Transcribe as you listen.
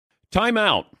Time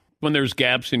out when there's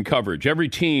gaps in coverage. Every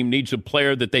team needs a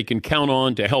player that they can count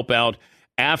on to help out.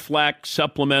 Aflac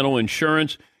Supplemental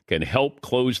Insurance can help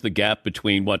close the gap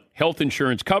between what health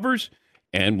insurance covers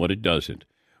and what it doesn't.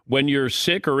 When you're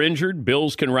sick or injured,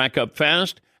 bills can rack up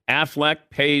fast. Aflac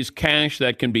pays cash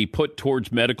that can be put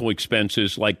towards medical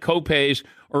expenses like copays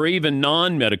or even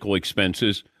non-medical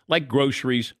expenses like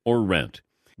groceries or rent.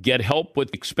 Get help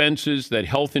with expenses that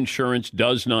health insurance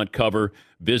does not cover.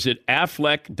 Visit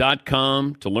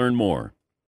Aflac.com to learn more.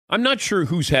 I'm not sure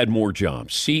who's had more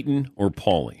jobs, Seton or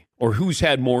Paulie, or who's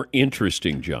had more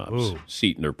interesting jobs,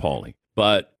 Seton or Paulie.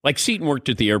 But like Seton worked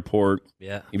at the airport.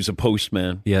 Yeah. He was a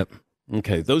postman. Yep.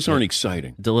 Okay, those aren't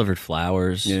exciting. Delivered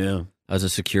flowers. Yeah. I was a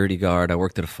security guard. I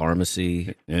worked at a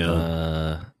pharmacy.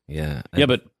 Yeah. Yeah. Yeah,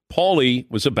 but Paulie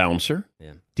was a bouncer.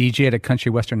 Yeah. DJ at a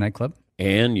country western nightclub.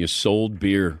 And you sold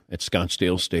beer at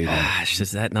Scottsdale Stadium. Gosh,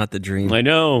 is that not the dream? I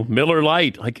know. Miller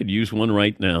Lite. I could use one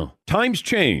right now. Times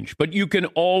change, but you can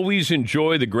always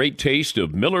enjoy the great taste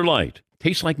of Miller Lite.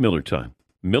 Tastes like Miller time.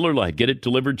 Miller Lite. Get it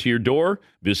delivered to your door.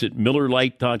 Visit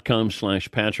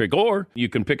MillerLite.com/Patrick. Or you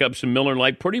can pick up some Miller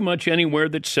Lite pretty much anywhere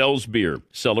that sells beer.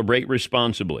 Celebrate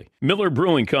responsibly. Miller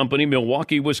Brewing Company,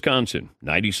 Milwaukee, Wisconsin.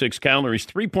 96 calories,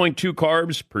 3.2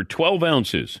 carbs per 12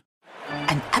 ounces.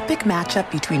 An epic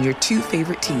matchup between your two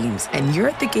favorite teams, and you're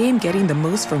at the game getting the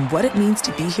most from what it means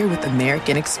to be here with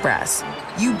American Express.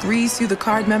 You breeze through the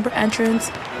card member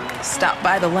entrance, stop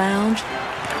by the lounge.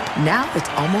 Now it's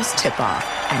almost tip-off,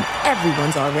 and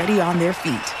everyone's already on their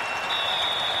feet.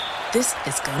 This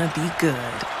is gonna be good.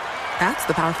 That's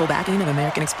the powerful backing of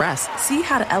American Express. See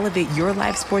how to elevate your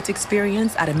live sports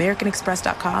experience at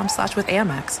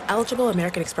americanexpress.com/withAmex. Eligible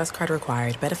American Express card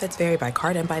required. Benefits vary by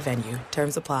card and by venue.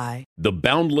 Terms apply. The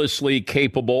boundlessly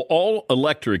capable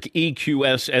all-electric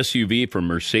EQS SUV from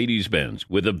Mercedes-Benz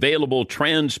with available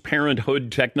transparent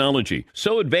hood technology.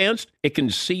 So advanced, it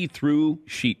can see through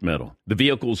sheet metal. The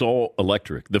vehicle's all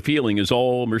electric. The feeling is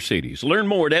all Mercedes. Learn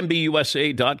more at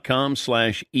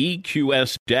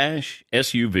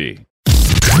MBUSA.com/EQS-SUV.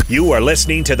 You are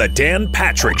listening to The Dan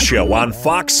Patrick Show on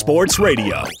Fox Sports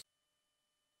Radio.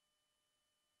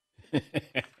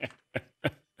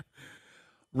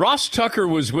 Ross Tucker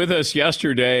was with us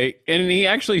yesterday, and he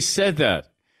actually said that.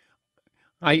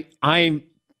 I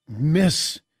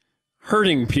miss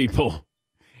hurting people.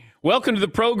 Welcome to the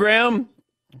program.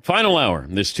 Final hour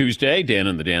this Tuesday. Dan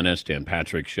and the Dan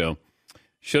Patrick Show.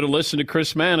 Should have listened to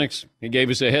Chris Mannix. He gave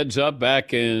us a heads up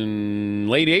back in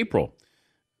late April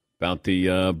about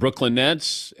the Brooklyn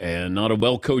Nets and not a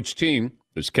well-coached team,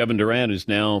 because Kevin Durant has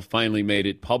now finally made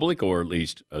it public, or at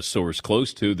least a source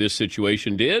close to this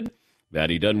situation did,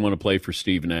 that he doesn't want to play for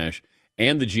Steve Nash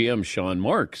and the GM Sean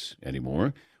Marks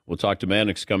anymore. We'll talk to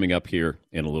Mannix coming up here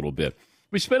in a little bit.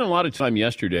 We spent a lot of time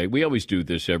yesterday. We always do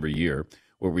this every year,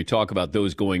 where we talk about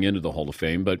those going into the Hall of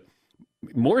Fame, but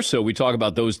more so we talk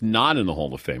about those not in the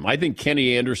Hall of Fame. I think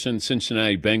Kenny Anderson,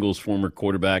 Cincinnati Bengals former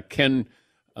quarterback, Kenny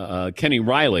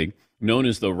Riley, known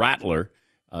as the Rattler,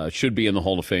 should be in the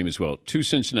Hall of Fame as well. Two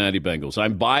Cincinnati Bengals.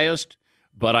 I'm biased,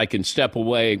 but I can step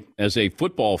away as a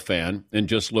football fan and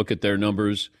just look at their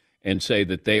numbers and say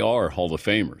that they are Hall of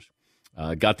Famers.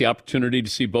 Got the opportunity to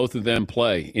see both of them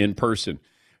play in person.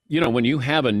 You know, when you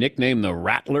have a nickname, the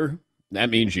Rattler, that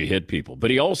means you hit people.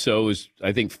 But he also is,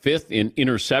 I think, fifth in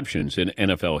interceptions in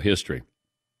NFL history.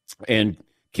 And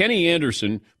Kenny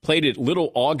Anderson played at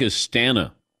Little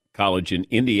Augustana College in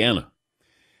Indiana.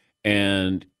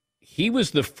 And he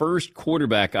was the first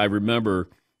quarterback I remember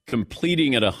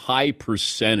completing at a high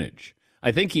percentage.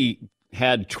 I think he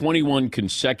had 21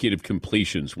 consecutive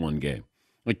completions one game.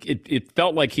 Like it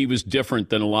felt like he was different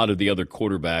than a lot of the other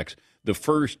quarterbacks, the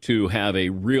first to have a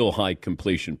real high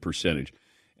completion percentage.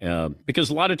 Because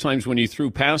a lot of times when you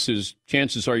threw passes,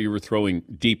 chances are you were throwing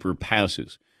deeper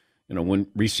passes. You know, when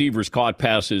receivers caught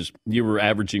passes, you were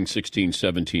averaging 16,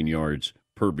 17 yards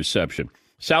per reception.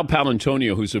 Sal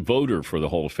Paolantonio, who's a voter for the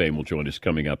Hall of Fame, will join us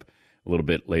coming up a little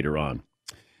bit later on.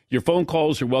 Your phone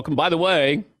calls are welcome. By the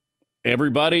way,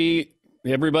 everybody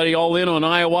all in on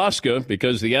ayahuasca,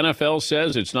 because the NFL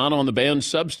says it's not on the banned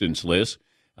substance list.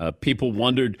 People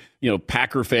wondered,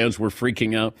 Packer fans were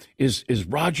freaking out. Is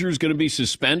Rodgers going to be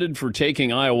suspended for taking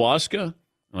ayahuasca?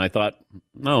 And I thought,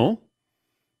 no.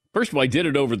 First of all, I did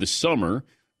it over the summer,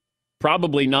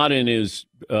 probably not in his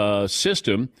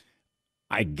system.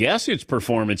 I guess it's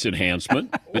performance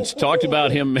enhancement. It's talked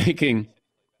about him making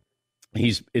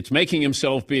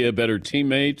himself be a better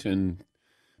teammate and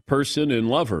person and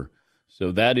lover.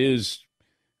 So that is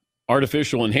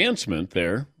artificial enhancement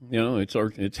there.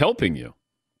 It's helping you.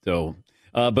 So,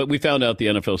 but we found out the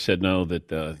NFL said no, that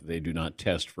they do not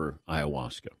test for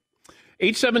ayahuasca.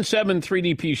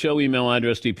 877-3DP Show, email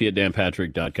address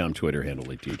dp@danpatrick.com, Twitter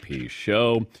handle at DP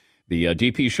Show. The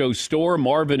DP Show store,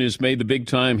 Marvin has made the big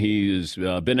time. He has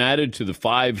been added to the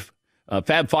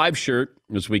Fab Five shirt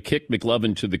as we kick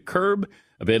McLovin to the curb.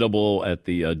 Available at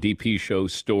the DP Show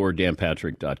store,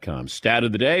 danpatrick.com. Stat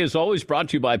of the day is always brought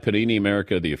to you by Panini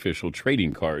America, the official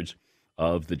trading cards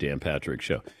of the Dan Patrick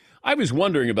Show. I was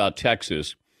wondering about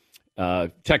Texas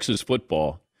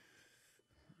football.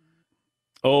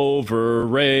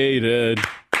 Overrated.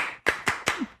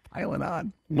 Piling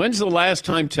on. When's the last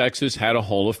time Texas had a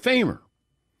Hall of Famer?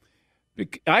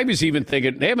 I was even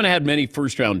thinking they haven't had many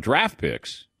first-round draft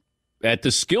picks at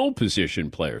the skill position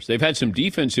players. They've had some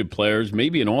defensive players,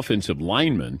 maybe an offensive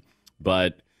lineman,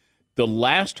 but the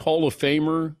last Hall of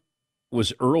Famer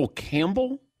was Earl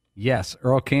Campbell? Yes,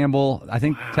 Earl Campbell. I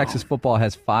think Texas football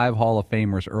has 5 Hall of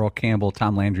Famers: Earl Campbell,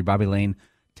 Tom Landry, Bobby Lane,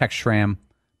 Tex Schramm,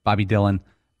 Bobby Dillon.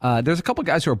 There's a couple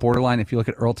guys who are borderline. If you look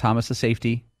at Earl Thomas, the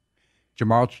safety,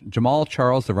 Jamal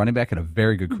Charles, the running back, had a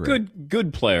very good career.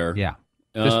 Good player. Yeah.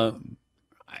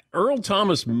 Earl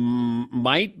Thomas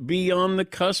might be on the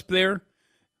cusp there.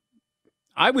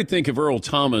 I would think if Earl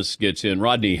Thomas gets in,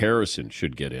 Rodney Harrison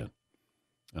should get in.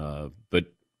 But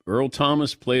Earl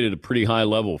Thomas played at a pretty high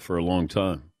level for a long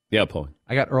time. Yeah, Paul.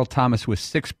 I got Earl Thomas with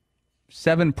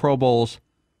 7 Pro Bowls,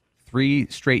 3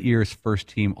 straight years first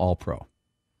team All-Pro.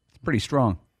 It's pretty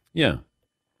strong. Yeah.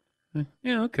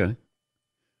 Yeah, okay.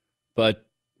 But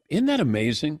isn't that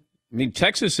amazing? I mean,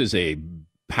 Texas is a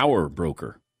power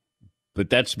broker. But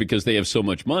that's because they have so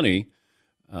much money.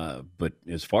 But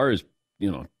as far as,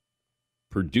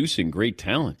 producing great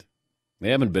talent, they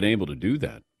haven't been able to do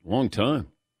that. Long time.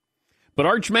 But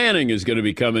Arch Manning is going to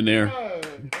be coming there.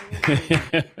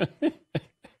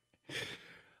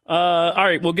 All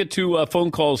right, we'll get to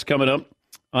phone calls coming up.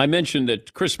 I mentioned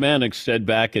that Chris Mannix said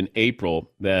back in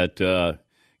April that,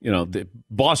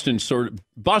 Boston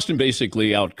basically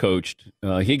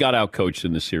outcoached. He got outcoached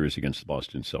in the series against the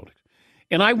Boston Celtics.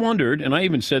 And I wondered, and I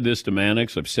even said this to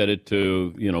Mannix, I've said it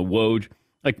to, Woj,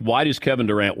 like, why does Kevin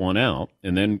Durant want out?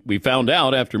 And then we found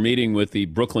out after meeting with the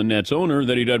Brooklyn Nets owner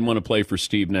that he doesn't want to play for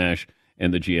Steve Nash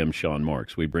and the GM Sean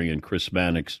Marks. We bring in Chris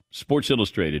Mannix, Sports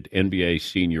Illustrated NBA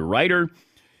senior writer.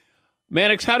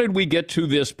 Mannix, how did we get to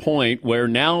this point where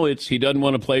now he doesn't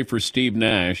want to play for Steve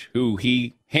Nash, who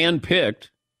he handpicked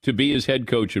to be his head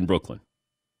coach in Brooklyn?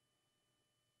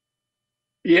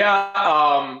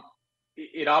 Yeah,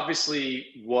 it obviously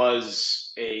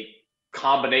was a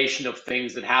combination of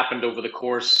things that happened over the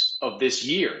course of this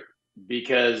year.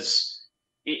 Because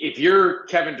if you're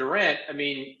Kevin Durant, I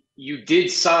mean, you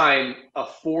did sign a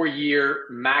 4-year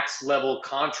max level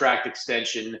contract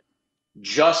extension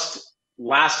just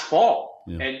last fall.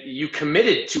 Yeah. And you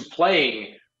committed to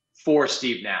playing for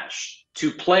Steve Nash,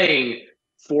 to playing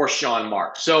for Sean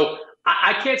Marks. So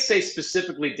I can't say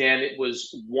specifically, Dan, it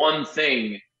was one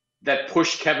thing that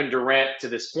pushed Kevin Durant to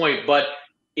this point, but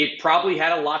it probably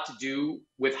had a lot to do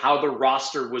with how the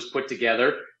roster was put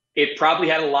together. It probably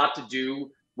had a lot to do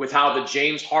with how the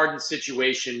James Harden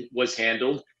situation was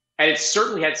handled. And it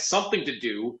certainly had something to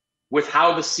do with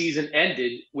how the season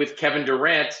ended with Kevin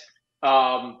Durant,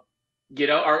 or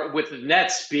with the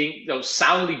Nets being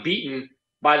soundly beaten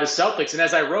by the Celtics. And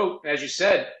as I wrote, as you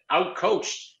said,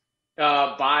 outcoached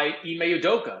by Ime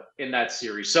Udoka in that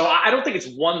series. So I don't think it's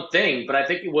one thing, but I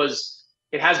think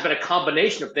it has been a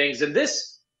combination of things. And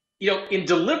this, in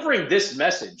delivering this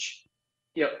message,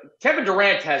 Kevin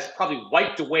Durant has probably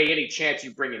wiped away any chance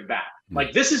you bring him back.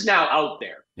 Like, this is now out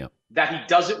there that he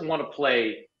doesn't want to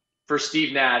play for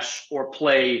Steve Nash or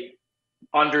play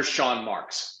under Sean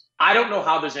Marks. I don't know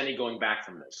how there's any going back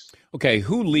from this. Okay,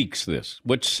 who leaks this?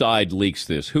 Which side leaks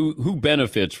this? Who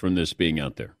benefits from this being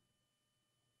out there?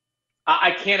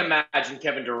 I can't imagine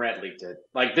Kevin Durant leaked it.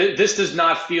 Like, this does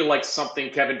not feel like something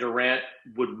Kevin Durant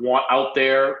would want out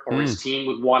there or his team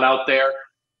would want out there.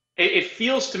 It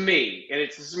feels to me, and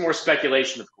this is more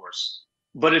speculation, of course,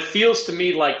 but it feels to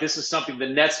me like this is something the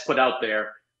Nets put out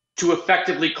there to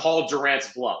effectively call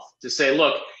Durant's bluff, to say,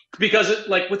 look, because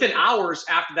within hours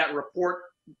after that report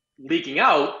leaking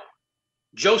out,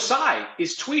 Joe Tsai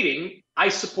is tweeting, I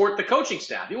support the coaching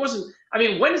staff.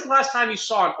 When is the last time you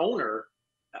saw an owner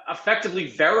effectively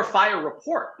verify a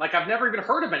report? Like, I've never even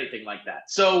heard of anything like that.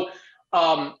 So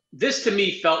this to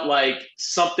me felt like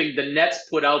something the Nets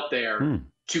put out there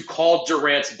to call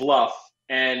Durant's bluff.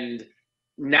 And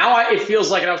now it feels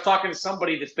like, and I was talking to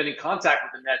somebody that's been in contact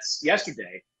with the Nets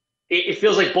yesterday, it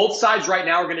feels like both sides right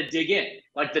now are going to dig in.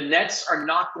 Like, the Nets are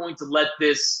not going to let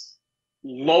this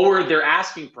lower their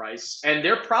asking price, and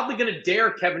they're probably going to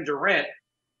dare Kevin Durant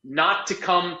not to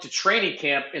come to training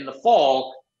camp in the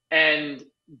fall and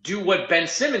do what Ben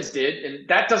Simmons did, and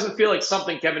that doesn't feel like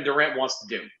something Kevin Durant wants to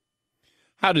do.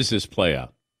 How does this play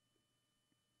out?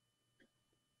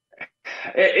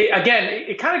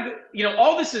 It kind of,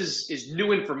 all this is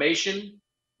new information,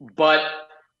 but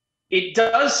it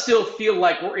does still feel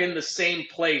like we're in the same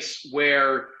place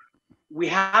where we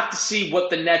have to see what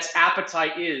the Nets'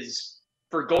 appetite is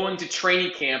for going to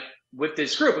training camp with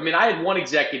this group. I mean, I had one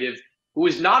executive who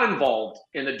is not involved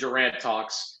in the Durant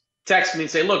talks text me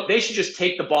and say, look, they should just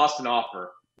take the Boston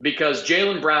offer because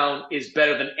Jaylen Brown is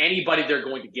better than anybody they're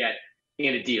going to get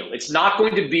in a deal. It's not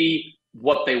going to be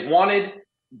what they wanted,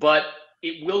 but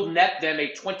it will net them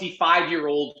a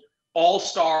 25-year-old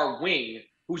all-star wing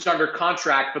who's under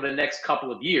contract for the next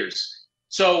couple of years.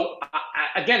 So,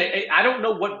 again, I don't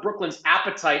know what Brooklyn's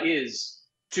appetite is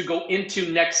to go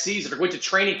into next season or go into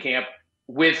training camp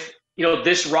with,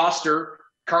 this roster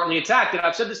currently intact. And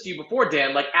I've said this to you before,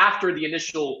 Dan, like after the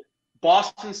initial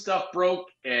Boston stuff broke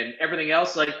and everything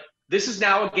else, like this is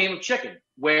now a game of chicken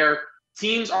where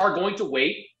teams are going to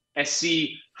wait and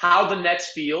see how the Nets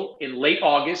feel in late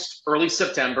August, early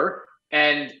September.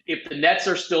 And if the Nets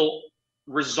are still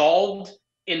resolved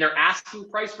in their asking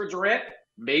price for Durant,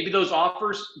 maybe those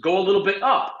offers go a little bit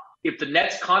up. If the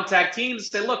Nets contact teams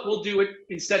and say, look, we'll do it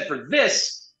instead for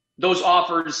this, those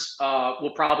offers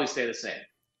will probably stay the same.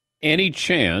 Any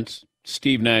chance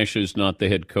Steve Nash is not the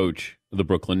head coach of the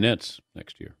Brooklyn Nets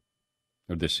next year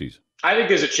or this season? I think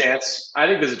there's a chance.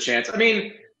 I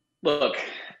mean, look,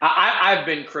 I've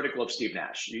been critical of Steve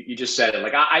Nash. You just said it.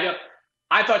 Like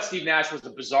I thought Steve Nash was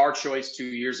a bizarre choice 2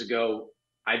 years ago.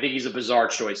 I think he's a bizarre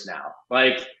choice now.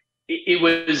 Like it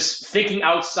was thinking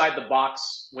outside the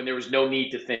box when there was no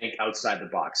need to think outside the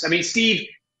box. I mean, Steve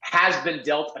has been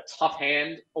dealt a tough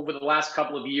hand over the last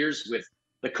couple of years with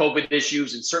the COVID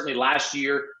issues and certainly last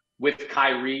year with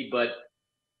Kyrie, but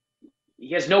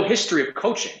he has no history of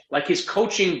coaching. Like his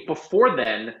coaching before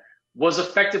then was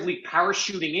effectively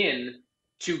parachuting in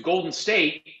to Golden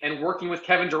State and working with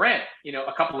Kevin Durant,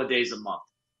 a couple of days a month.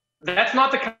 That's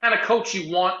not the kind of coach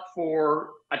you want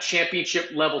for a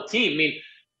championship level team. I mean,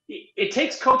 it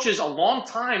takes coaches a long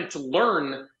time to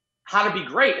learn how to be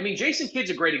great. I mean, Jason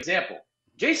Kidd's a great example.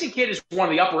 Jason Kidd is one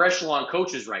of the upper echelon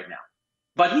coaches right now,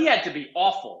 but he had to be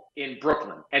awful in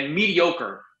Brooklyn and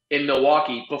mediocre in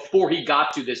Milwaukee before he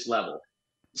got to this level.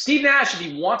 Steve Nash, if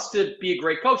he wants to be a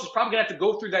great coach, is probably going to have to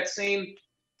go through that same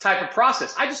type of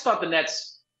process. I just thought the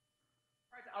Nets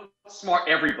tried to outsmart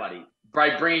everybody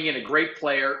by bringing in a great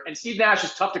player. And Steve Nash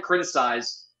is tough to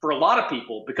criticize for a lot of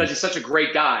people because he's such a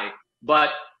great guy. But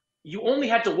you only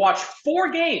had to watch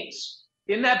 4 games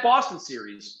in that Boston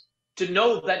series to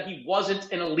know that he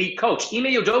wasn't an elite coach. Ime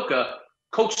Udoka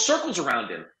coached circles around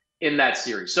him in that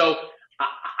series. So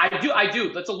I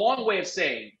do. That's a long way of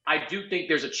saying I do think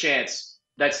there's a chance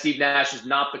that Steve Nash is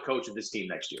not the coach of this team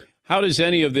next year. How does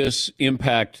any of this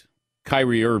impact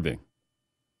Kyrie Irving?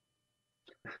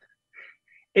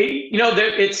 They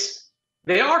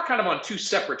are kind of on 2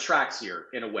 separate tracks here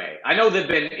in a way. I know they've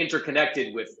been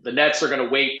interconnected with the Nets are going to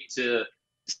wait to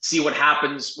see what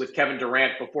happens with Kevin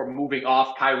Durant before moving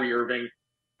off Kyrie Irving.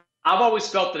 I've always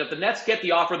felt that if the Nets get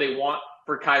the offer they want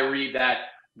for Kyrie that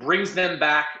brings them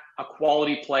back a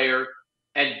quality player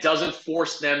and doesn't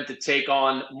force them to take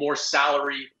on more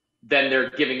salary than they're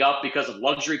giving up because of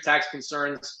luxury tax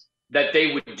concerns, that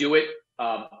they would do it.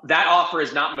 That offer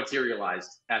is not materialized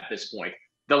at this point.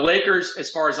 The Lakers,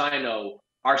 as far as I know,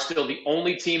 are still the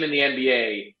only team in the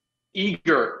NBA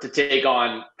eager to take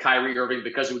on Kyrie Irving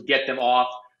because it would get them off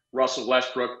Russell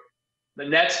Westbrook. The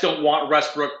Nets don't want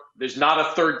Westbrook. There's not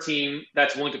a third team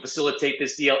that's willing to facilitate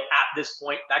this deal at this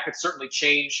point. That could certainly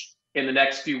change in the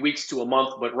next few weeks to a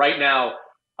month. But right now,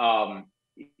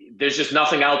 there's just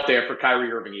nothing out there for Kyrie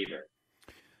Irving either.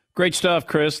 Great stuff,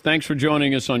 Chris. Thanks for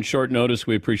joining us on short notice.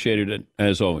 We appreciated it,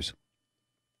 as always.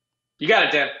 You got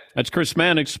it, Dan. That's Chris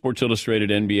Mannix, Sports Illustrated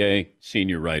NBA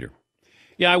senior writer.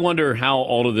 Yeah, I wonder how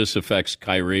all of this affects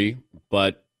Kyrie,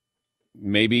 but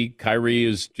maybe Kyrie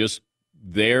is just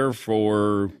there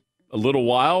for a little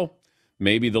while.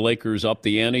 Maybe the Lakers up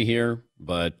the ante here,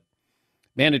 but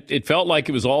man, it felt like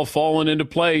it was all falling into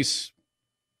place.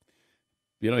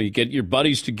 You get your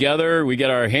buddies together. We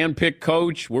get our hand-picked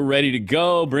coach. We're ready to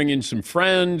go. Bring in some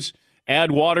friends.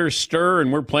 Add water, stir,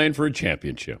 and we're playing for a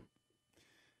championship.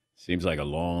 Seems like a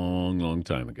long, long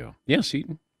time ago. Yes,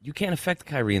 Eaton? You can't affect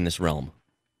Kyrie in this realm.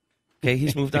 Okay,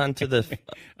 he's moved on to the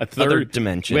other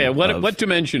dimension. Yeah, what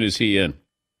dimension is he in?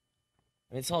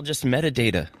 It's all just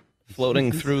metadata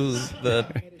floating through the...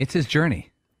 It's his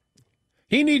journey.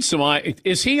 He needs some...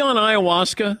 Is he on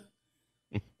ayahuasca?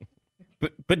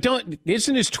 But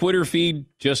isn't his Twitter feed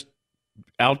just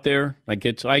out there? Like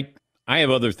I I have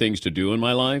other things to do in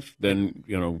my life than,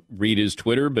 read his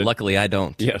Twitter. But luckily, I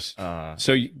don't. Yes.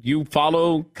 So you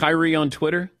follow Kyrie on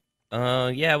Twitter?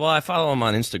 Yeah, well, I follow him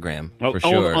on Instagram for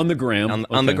sure. On the gram.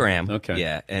 On the gram. Okay.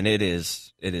 Yeah, and it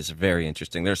is very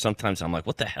interesting. There's sometimes I'm like,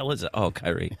 what the hell is it? Oh,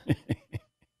 Kyrie.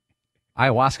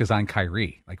 Ayahuasca's on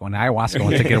Kyrie. Like when ayahuasca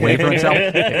wants to get away from himself,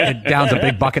 it downs a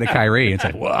big bucket of Kyrie. It's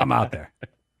like, well, I'm out there.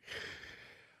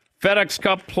 FedEx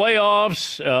Cup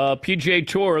playoffs, PGA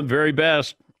Tour, the very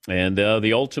best. And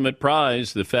the ultimate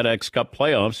prize, the FedEx Cup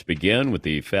playoffs, begin with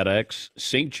the FedEx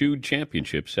St. Jude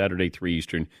Championship, Saturday, 3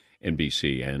 Eastern,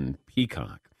 NBC and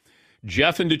Peacock.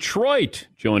 Jeff in Detroit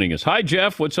joining us. Hi,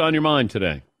 Jeff. What's on your mind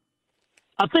today?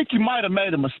 I think you might have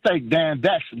made a mistake, Dan.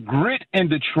 That's grit in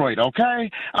Detroit, okay?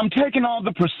 I'm taking on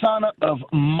the persona of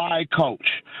my coach.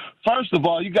 First of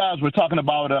all, you guys were talking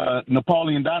about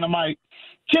Napoleon Dynamite.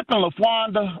 Chip and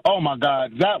LaFwanda, oh, my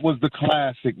God, that was the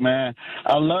classic, man.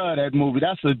 I love that movie.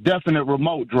 That's a definite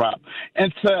remote drop.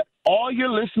 And to all your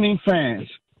listening fans,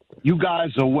 you guys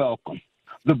are welcome.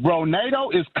 The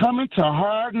Bronado is coming to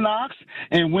Hard Knocks,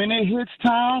 and when it hits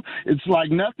town, it's like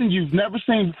nothing you've never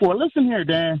seen before. Listen here,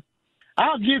 Dan.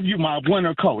 I'll give you my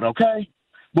winter coat, okay?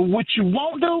 But what you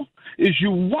won't do is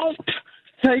you won't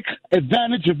take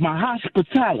advantage of my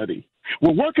hospitality.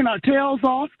 We're working our tails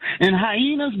off, and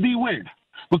hyenas beware,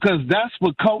 because that's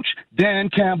what Coach Dan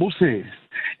Campbell says.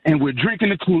 And we're drinking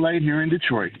the Kool-Aid here in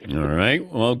Detroit. All right.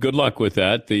 Well, good luck with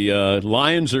that. The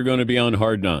Lions are going to be on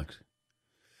Hard Knocks.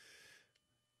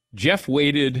 Jeff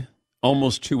waited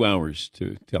almost 2 hours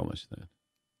to tell us that.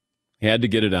 He had to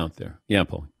get it out there. Yeah,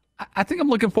 Paul. I think I'm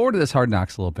looking forward to this Hard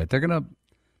Knocks a little bit.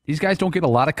 These guys don't get a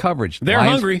lot of coverage. They're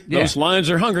hungry. Yeah. Those Lions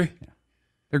are hungry. Yeah.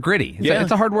 They're gritty.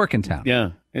 It's a hard working town.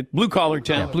 Yeah. Blue collar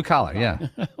town. Yeah, blue collar, yeah.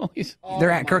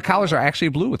 Their collars are actually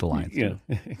blue with the Lions. Yeah.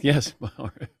 Yes.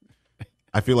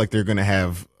 I feel like they're going to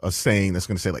have a saying that's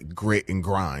going to say like grit and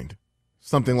grind.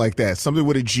 Something like that. Something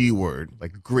with a G word,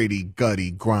 like gritty,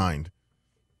 gutty, grind.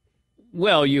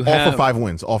 Well, you have... All for 5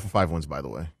 wins. All for 5 wins, by the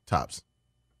way. Tops.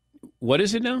 What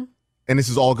is it now? And this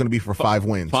is all going to be for 5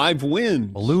 wins. 5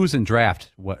 wins. Well, lose and draft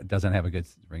doesn't have a good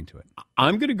ring to it.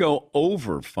 I'm going to go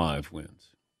over 5 wins.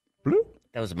 Blue?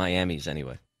 That was Miami's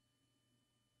anyway.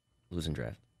 Lose and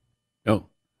draft. Oh.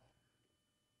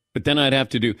 But then I'd have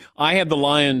to do... I have the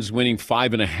Lions winning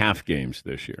 5.5 games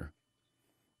this year.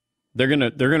 They're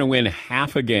gonna win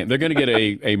half a game. They're going to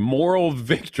get a moral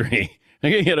victory. They're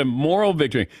going to get a moral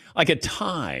victory, like a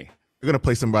tie. They're going to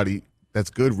play somebody that's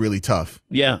good, really tough.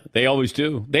 Yeah, they always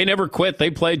do. They never quit.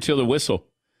 They played till the whistle.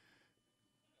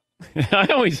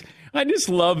 I just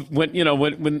love when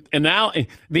and now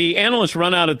the analysts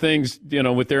run out of things,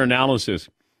 with their analysis.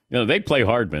 They play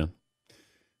hard, man.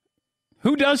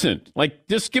 Who doesn't? Like,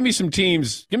 just give me some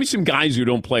teams. Give me some guys who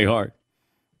don't play hard.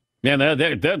 Man,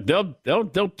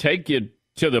 they'll take you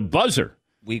to the buzzer.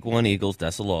 Week 1 Eagles,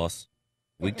 that's a loss.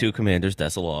 Week 2 Commanders,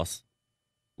 that's a loss.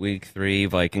 Week 3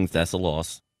 Vikings, that's a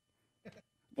loss.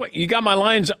 What, you got my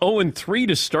Lions 0-3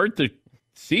 to start the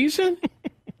season?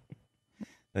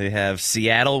 They have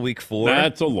Seattle Week 4.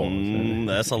 That's a loss.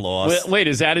 That's a loss. Wait,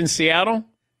 is that in Seattle?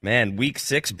 Man, Week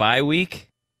 6 bye week?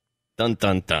 Dun,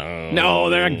 dun, dun. No,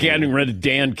 they're not getting rid of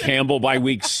Dan Campbell by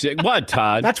Week 6. What,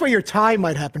 Todd? That's where your tie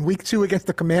might happen. Week 2 against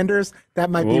the Commanders, that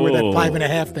might be where that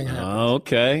 5.5 thing happens.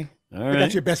 Okay. All right.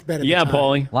 That's your best bet. Yeah,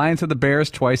 Paulie. Lions have the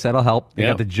Bears twice. That'll help. They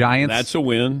got the Giants. That's a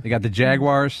win. They got the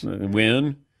Jaguars.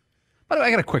 Win. By the way,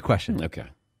 I got a quick question. Okay.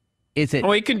 Is it?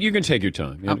 Oh, you can take your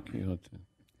time.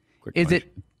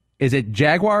 Is it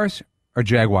Jaguars or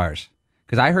Jaguars?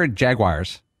 Because I heard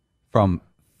Jaguars from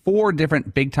 4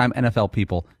 different big-time NFL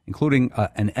people, including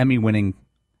an Emmy-winning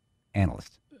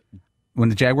analyst. When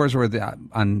the Jaguars were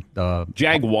on the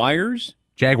Jaguars?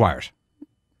 Jaguars.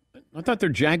 I thought they're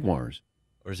Jaguars.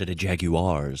 Or is it a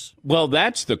Jaguars? Well,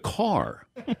 that's the car.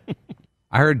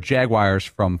 I heard Jaguars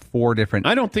from 4 different.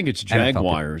 I don't think it's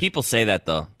Jaguars. People say that,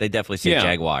 though. They definitely say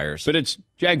Jaguars. But it's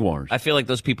Jaguars. I feel like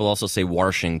those people also say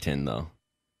Washington, though.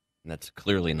 And that's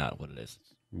clearly not what it is.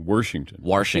 Washington.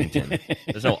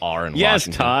 There's no R in yes,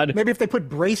 Washington. Todd. Maybe if they put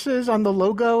braces on the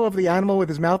logo of the animal with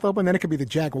his mouth open, then it could be the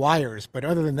Jaguars. But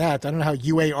other than that, I don't know how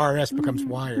UARS becomes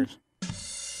wires.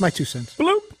 My 2 cents.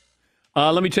 Bloop.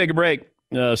 Let me take a break.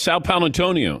 Sal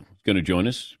Paolantonio is going to join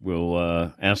us. We'll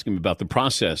ask him about the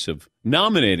process of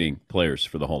nominating players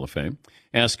for the Hall of Fame.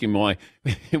 Ask him why.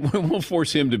 We'll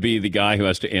force him to be the guy who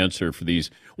has to answer for these.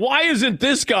 Why isn't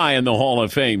this guy in the Hall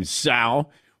of Fame,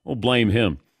 Sal? We'll blame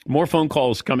him. More phone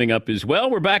calls coming up as well.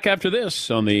 We're back after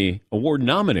this on the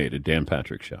award-nominated Dan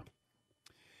Patrick Show.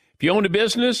 If you own a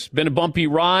business, been a bumpy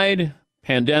ride,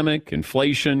 pandemic,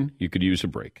 inflation, you could use a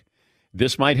break.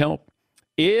 This might help.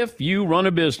 If you run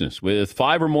a business with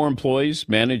 5 or more employees,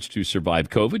 manage to survive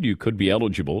COVID, you could be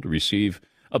eligible to receive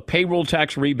a payroll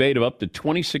tax rebate of up to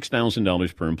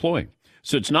 $26,000 per employee.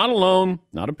 So it's not a loan,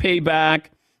 not a payback,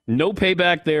 no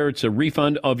payback there. It's a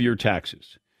refund of your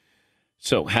taxes.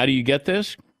 So how do you get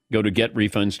this? Go to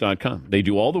getrefunds.com. They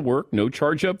do all the work, no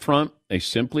charge up front. They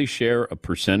simply share a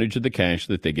percentage of the cash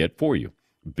that they get for you.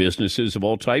 Businesses of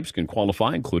all types can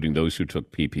qualify, including those who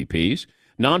took PPPs.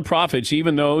 Nonprofits,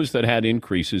 even those that had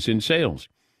increases in sales.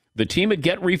 The team at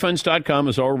getrefunds.com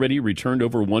has already returned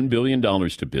over $1 billion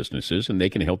to businesses, and they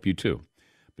can help you too.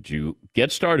 But you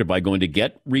get started by going to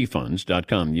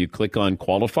getrefunds.com. You click on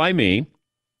Qualify Me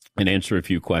and answer a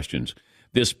few questions.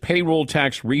 This payroll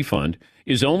tax refund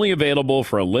is only available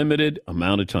for a limited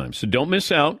amount of time. So don't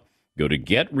miss out. Go to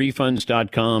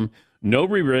getrefunds.com.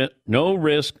 No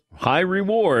risk, high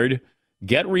reward.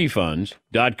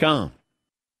 Getrefunds.com.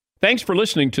 Thanks for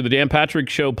listening to the Dan Patrick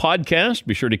Show podcast.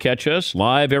 Be sure to catch us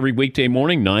live every weekday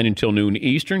morning, 9 until noon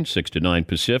Eastern, 6 to 9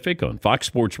 Pacific on Fox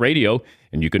Sports Radio.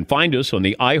 And you can find us on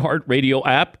the iHeartRadio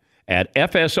app at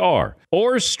FSR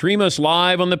or stream us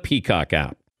live on the Peacock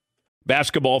app.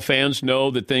 Basketball fans know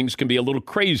that things can be a little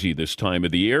crazy this time of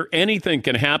the year. Anything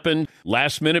can happen.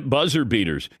 Last-minute buzzer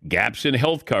beaters, gaps in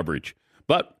health coverage.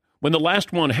 But when the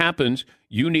last one happens,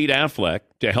 you need Aflac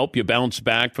to help you bounce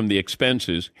back from the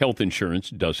expenses health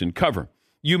insurance doesn't cover.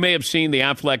 You may have seen the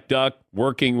Aflac Duck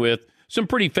working with some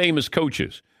pretty famous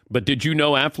coaches. But did you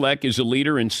know Aflac is a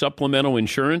leader in supplemental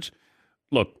insurance?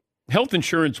 Look, health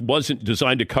insurance wasn't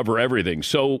designed to cover everything.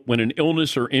 So when an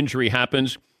illness or injury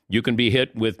happens, you can be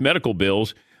hit with medical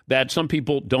bills that some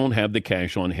people don't have the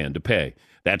cash on hand to pay.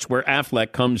 That's where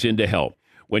Aflac comes in to help.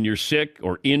 When you're sick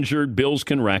or injured, bills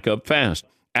can rack up fast.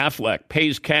 Aflac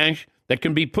pays cash that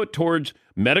can be put towards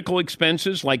medical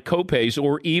expenses like copays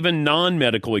or even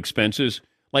non-medical expenses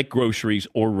like groceries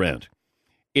or rent.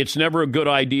 It's never a good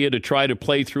idea to try to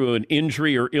play through an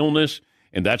injury or illness,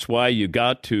 and that's why you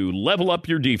got to level up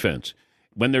your defense.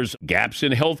 When there's gaps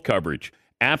in health coverage,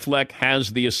 Aflac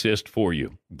has the assist for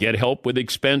you. Get help with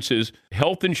expenses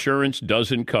health insurance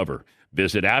doesn't cover.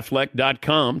 Visit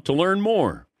Aflac.com to learn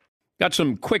more. Got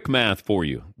some quick math for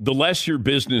you. The less your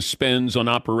business spends on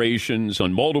operations,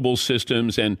 on multiple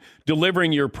systems, and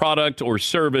delivering your product or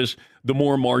service, the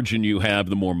more margin you have,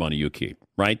 the more money you keep,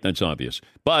 right? That's obvious.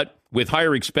 But with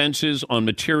higher expenses on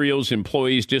materials,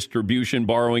 employees, distribution,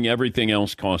 borrowing, everything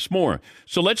else costs more.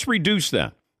 So let's reduce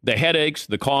that. The headaches,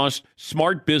 the cost,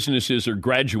 smart businesses are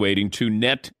graduating to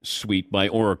NetSuite by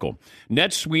Oracle.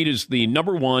 NetSuite is the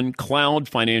 #1 cloud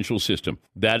financial system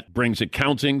that brings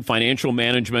accounting, financial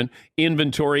management,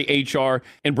 inventory, HR,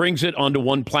 and brings it onto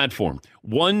one platform.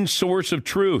 One source of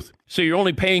truth. So you're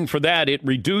only paying for that. It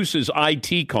reduces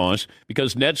IT costs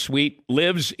because NetSuite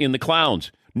lives in the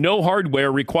clouds. No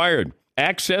hardware required.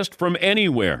 Accessed from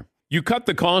anywhere. You cut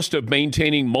the cost of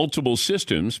maintaining multiple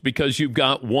systems because you've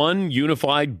got one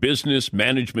unified business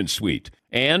management suite.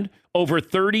 And over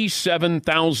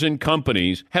 37,000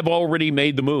 companies have already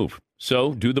made the move.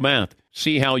 So do the math.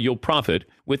 See how you'll profit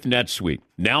with NetSuite.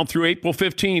 Now through April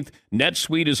 15th,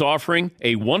 NetSuite is offering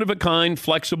a one-of-a-kind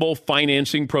flexible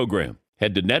financing program.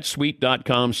 Head to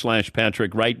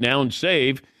netsuite.com/Patrick right now and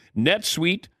save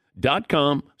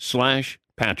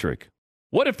netsuite.com/Patrick.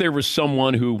 What if there was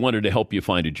someone who wanted to help you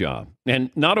find a job?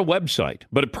 And not a website,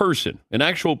 but a person, an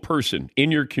actual person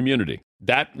in your community.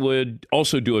 That would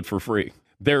also do it for free.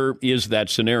 There is that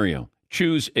scenario.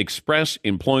 Choose Express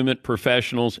Employment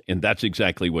Professionals, and that's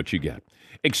exactly what you get.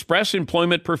 Express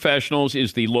Employment Professionals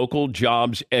is the local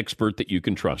jobs expert that you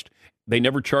can trust. They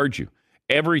never charge you.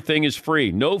 Everything is free.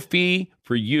 No fee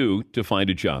for you to find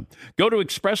a job. Go to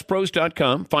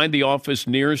expresspros.com, find the office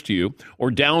nearest you,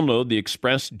 or download the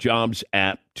Express Jobs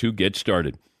app to get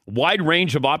started. Wide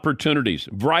range of opportunities,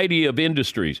 variety of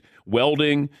industries,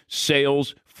 welding,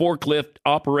 sales, forklift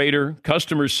operator,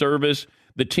 customer service.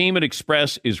 The team at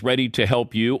Express is ready to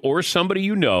help you or somebody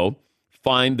you know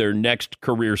find their next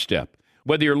career step.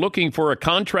 Whether you're looking for a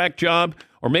contract job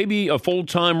or maybe a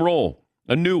full-time role,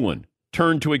 a new one,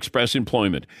 turn to Express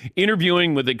Employment.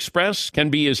 Interviewing with Express can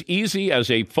be as easy as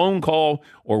a phone call,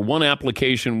 or one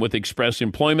application with Express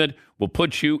Employment will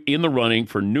put you in the running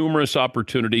for numerous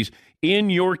opportunities in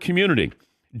your community.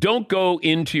 Don't go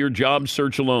into your job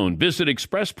search alone. Visit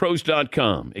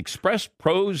expresspros.com.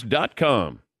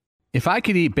 expresspros.com. If I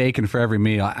could eat bacon for every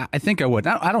meal, I think I would.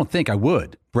 I don't think I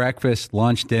would. Breakfast,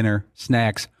 lunch, dinner,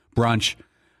 snacks, brunch.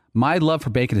 My love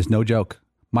for bacon is no joke.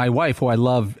 My wife, who I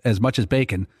love as much as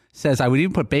bacon, says I would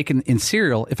even put bacon in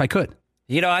cereal if I could.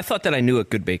 You know, I thought that I knew what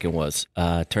good bacon was.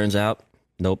 Turns out,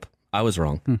 nope, I was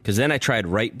wrong. Because then I tried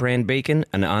Right Brand bacon,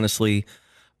 and honestly,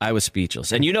 I was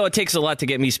speechless. And it takes a lot to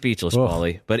get me speechless, Ugh.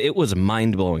 Paulie, but it was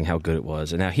mind-blowing how good it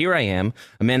was. And now here I am,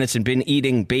 a man that's been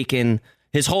eating bacon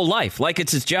his whole life, like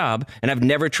it's his job, and I've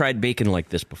never tried bacon like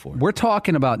this before. We're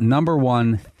talking about number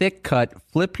one, thick cut,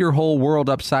 flip your whole world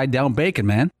upside down bacon,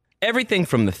 man. Everything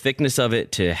from the thickness of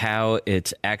it to how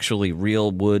it's actually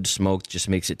real wood smoked just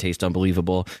makes it taste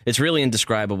unbelievable. It's really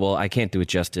indescribable. I can't do it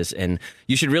justice, and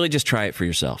you should really just try it for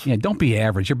yourself. Yeah, don't be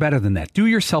average. You're better than that. Do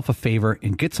yourself a favor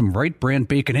and get some right brand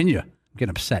bacon in you. I'm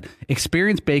getting upset.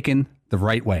 Experience bacon the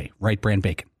right way. Right brand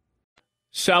bacon.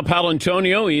 Sal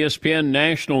Paolantonio, ESPN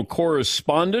national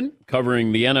correspondent,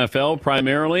 covering the NFL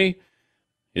primarily.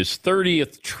 His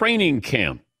 30th training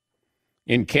camp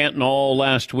in Canton all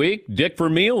last week. Dick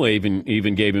Vermeil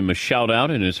even gave him a shout-out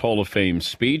in his Hall of Fame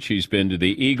speech. He's been to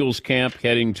the Eagles camp,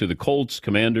 heading to the Colts,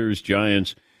 Commanders,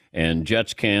 Giants, and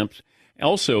Jets camps.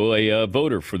 Also a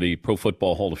voter for the Pro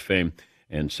Football Hall of Fame.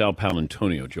 And Sal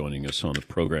Paolantonio joining us on the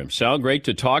program. Sal, great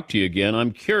to talk to you again.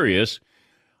 I'm curious,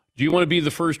 do you want to be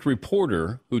the first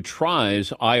reporter who tries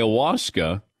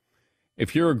ayahuasca?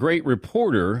 If you're a great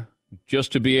reporter,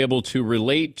 just to be able to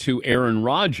relate to Aaron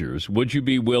Rodgers, would you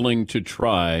be willing to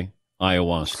try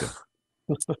ayahuasca?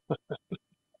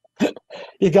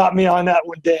 You got me on that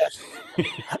one, Dan.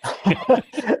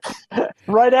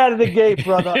 Right out of the gate,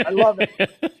 brother. I love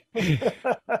it.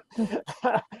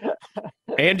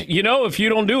 And, if you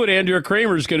don't do it, Andrea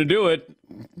Kramer's going to do it.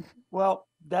 Well,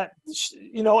 and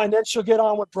then she'll get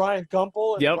on with Brian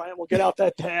Gumbel, and Brian will get out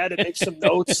that pad and make some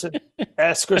notes and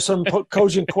ask her some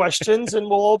cogent questions, and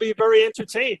we'll all be very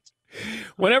entertained.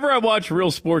 Whenever I watch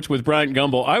Real Sports with Brian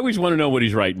Gumbel, I always want to know what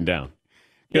he's writing down.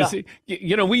 Because,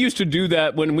 we used to do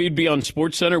that when we'd be on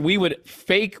SportsCenter. We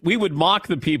would mock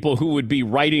the people who would be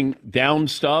writing down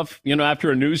stuff, after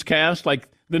a newscast. Like,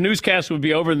 the newscast would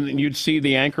be over, and you'd see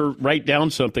the anchor write down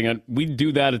something. And we'd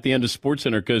do that at the end of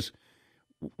SportsCenter because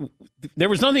there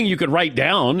was nothing you could write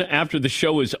down after the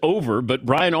show is over, but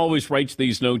Brian always writes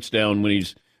these notes down when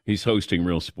he's hosting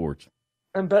Real Sports.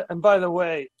 And by the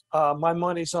way, my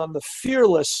money's on the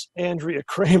fearless Andrea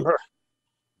Kramer.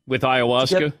 With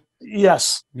ayahuasca?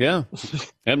 Yes. Yeah,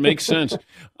 that makes sense.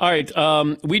 All right,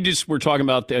 we're talking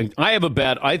about I have a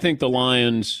bet. I think the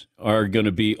Lions are going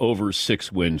to be over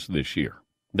 6 wins this year.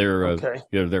 They're okay.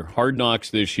 They're hard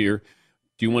knocks this year.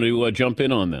 Do you want to jump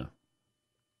in on that?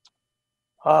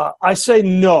 I say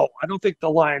no. I don't think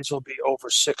the Lions will be over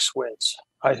 6 wins.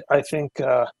 I think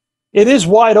it is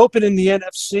wide open in the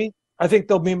NFC. I think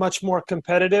they'll be much more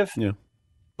competitive. Yeah.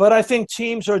 But I think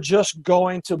teams are just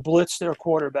going to blitz their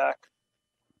quarterback,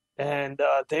 and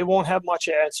they won't have much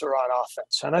answer on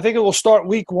offense. And I think it will start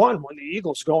week 1 when the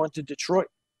Eagles go into Detroit.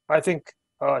 I think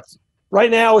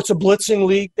right now it's a blitzing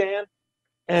league, Dan.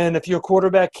 And if your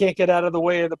quarterback can't get out of the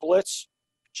way of the blitz,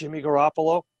 Jimmy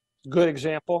Garoppolo, good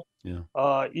example. Yeah.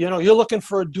 You're looking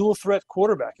for a dual threat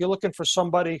quarterback. You're looking for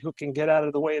somebody who can get out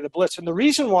of the way of the blitz. And the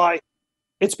reason why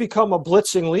it's become a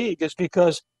blitzing league is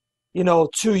because,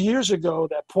 2 years ago,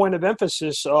 that point of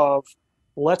emphasis of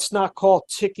let's not call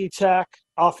ticky-tack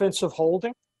offensive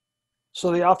holding.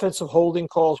 So the offensive holding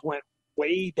calls went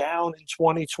way down in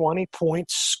 2020.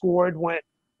 Points scored went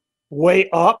way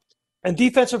up. And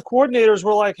defensive coordinators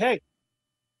were like, hey,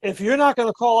 if you're not going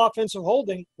to call offensive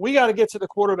holding, we got to get to the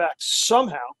quarterback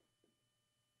somehow.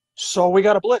 So we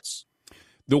got to blitz.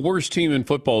 The worst team in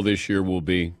football this year will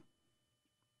be?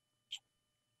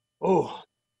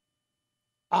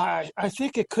 I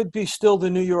think it could be still the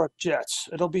New York Jets.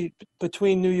 It'll be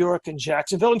between New York and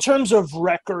Jacksonville. In terms of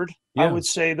record, I would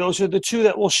say those are the two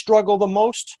that will struggle the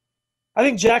most. I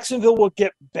think Jacksonville will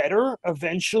get better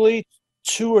eventually,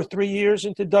 2 or 3 years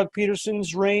into Doug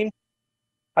Peterson's reign.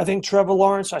 I think Trevor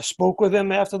Lawrence, I spoke with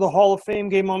him after the Hall of Fame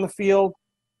game on the field.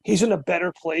 He's in a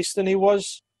better place than he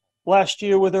was last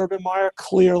year with Urban Meyer,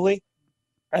 clearly.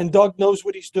 And Doug knows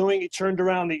what he's doing. He turned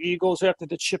around the Eagles after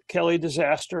the Chip Kelly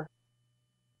disaster.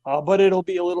 But it'll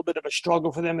be a little bit of a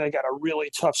struggle for them. They got a really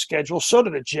tough schedule. So do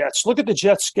the Jets. Look at the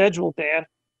Jets' schedule, Dan.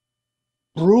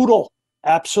 Brutal.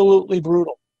 Absolutely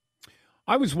brutal.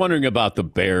 I was wondering about the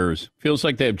Bears. Feels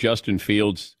like they have Justin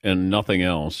Fields and nothing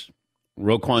else.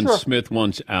 Roquan Smith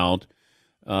once out.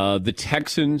 The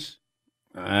Texans,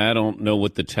 I don't know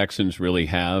what the Texans really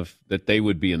have, that they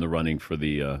would be in the running for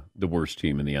the worst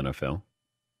team in the NFL.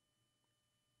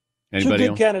 Anybody 2 good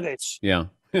else? candidates. Yeah.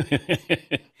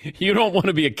 You don't want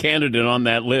to be a candidate on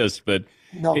that list, but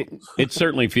no. it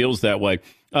certainly feels that way.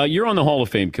 You're on the Hall of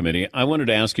Fame committee. I wanted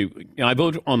to ask you, I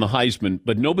vote on the Heisman,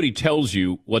 but nobody tells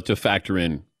you what to factor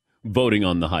in voting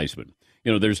on the Heisman.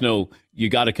 You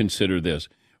got to consider this.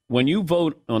 When you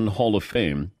vote on the Hall of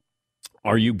Fame,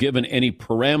 are you given any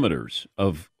parameters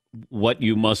of what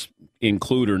you must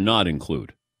include or not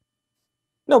include?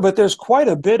 No, but there's quite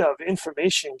a bit of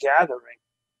information gathering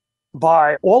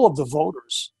by all of the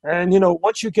voters. And,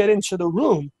 once you get into the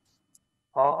room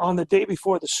on the day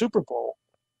before the Super Bowl,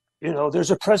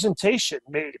 there's a presentation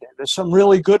made, and there's some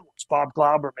really good ones. Bob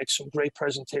Glauber makes some great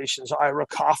presentations. Ira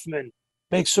Kaufman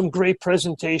makes some great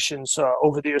presentations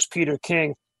over the years. Peter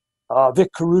King,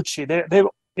 Vic Carucci.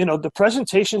 The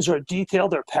presentations are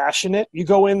detailed. They're passionate. You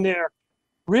go in there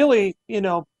really,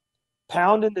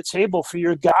 pounding the table for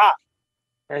your guy,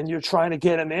 and you're trying to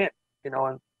get him in.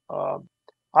 And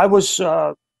I was,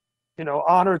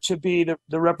 honored to be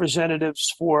the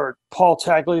representatives for Paul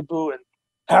Tagliabue and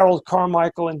Harold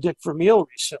Carmichael and Dick Vermeil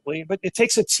recently, but it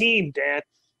takes a team, Dan.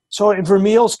 So in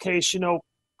Vermeil's case,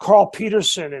 Carl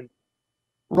Peterson and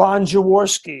Ron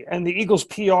Jaworski and the Eagles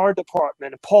PR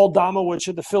department and Paul Domowitch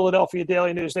of the Philadelphia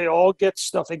Daily News, they all get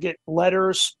stuff. They get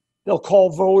letters. They'll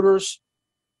call voters.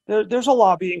 There's a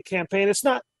lobbying campaign. It's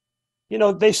not,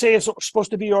 they say it's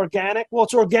supposed to be organic. Well,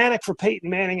 it's organic for Peyton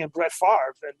Manning and Brett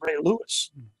Favre and Ray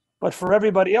Lewis. But for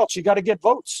everybody else, you got to get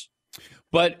votes.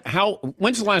 But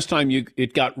when's the last time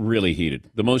it got really heated?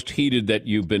 The most heated that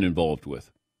you've been involved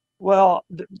with? Well,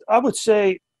 I would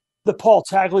say the Paul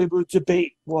Tagliabue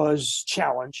debate was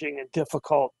challenging and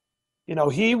difficult.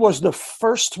 He was the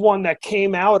first one that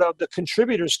came out of the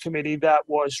contributors committee that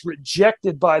was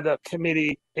rejected by the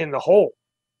committee in the whole,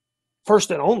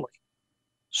 first and only.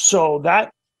 So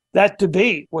that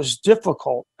debate was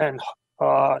difficult, and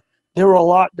there were a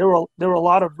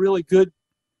lot of really good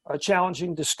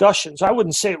challenging discussions. I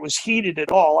wouldn't say it was heated at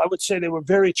all. I would say they were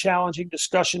very challenging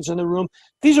discussions in the room.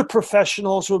 These are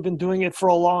professionals who have been doing it for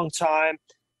a long time,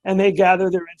 and they gather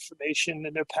their information,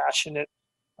 and they're passionate.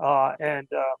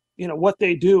 What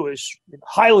they do is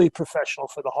highly professional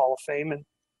for the Hall of Fame, and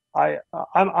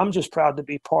I'm just proud to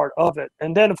be part of it.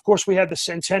 And then, of course, we had the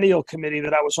Centennial Committee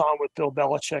that I was on with Bill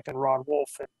Belichick and Ron Wolf,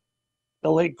 and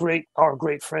our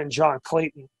great friend John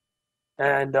Clayton.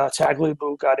 And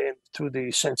Tagliabue got in through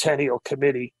the Centennial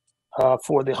Committee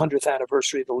for the 100th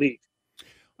anniversary of the league.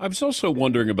 I was also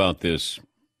wondering about this.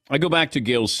 I go back to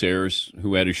Gale Sayers,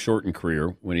 who had a shortened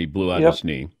career when he blew out his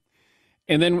knee.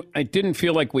 And then I didn't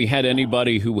feel like we had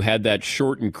anybody who had that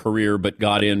shortened career but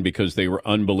got in because they were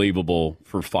unbelievable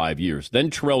for 5 years. Then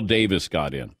Terrell Davis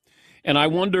got in. And I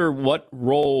wonder what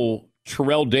role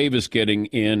Terrell Davis getting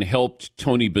in helped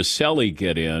Tony Baselli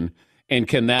get in, and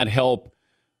can that help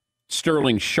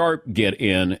Sterling Sharp get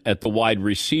in at the wide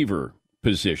receiver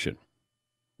position?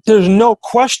 There's no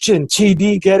question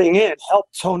TD getting in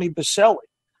helped Tony Baselli.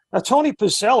 Now, Tony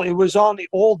Baselli was on the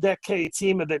all-decade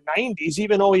team of the 90s,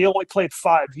 even though he only played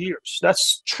 5 years.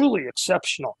 That's truly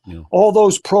exceptional. Yeah. All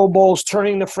those Pro Bowls,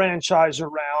 turning the franchise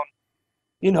around.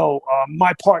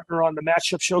 My partner on the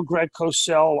matchup show, Greg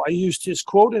Cosell, I used his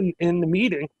quote in the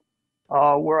meeting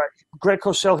Greg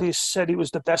Cosell, he said he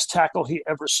was the best tackle he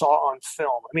ever saw on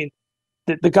film. I mean,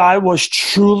 the guy was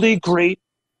truly great.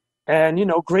 And,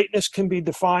 greatness can be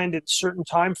defined in certain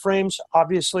time frames.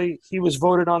 Obviously, he was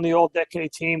voted on the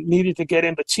all-decade team, needed to get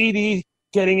in, but TD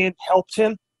getting in helped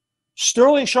him.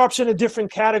 Sterling Sharp's in a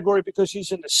different category because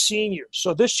he's in the seniors.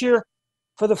 So this year,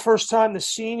 for the first time, the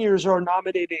seniors are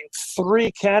nominating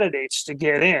 3 candidates to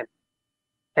get in.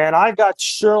 And I got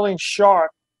Sterling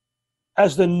Sharp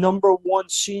as the number 1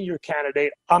 senior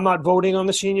candidate. I'm not voting on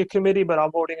the senior committee, but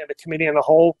I'm voting on the committee on the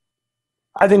whole.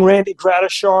 I think Randy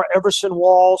Gradishar, Everson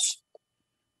Walls.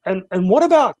 And what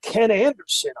about Ken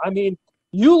Anderson? I mean,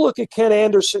 you look at Ken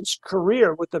Anderson's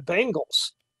career with the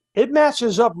Bengals. It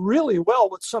matches up really well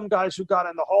with some guys who got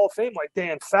in the Hall of Fame like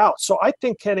Dan Fouts. So I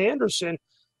think Ken Anderson,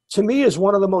 to me, is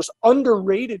one of the most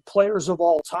underrated players of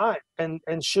all time and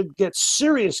should get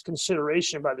serious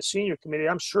consideration by the senior committee.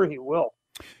 I'm sure he will.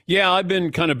 Yeah, I've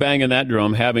been kind of banging that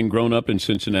drum, having grown up in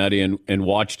Cincinnati and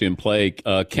watched him play.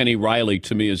 Kenny Riley,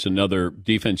 to me, is another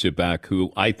defensive back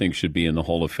who I think should be in the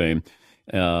Hall of Fame.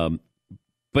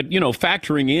 But,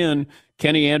 factoring in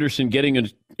Kenny Anderson getting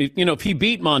if he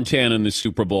beat Montana in the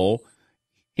Super Bowl,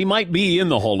 he might be in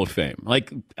the Hall of Fame.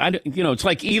 It's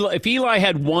like Eli. If Eli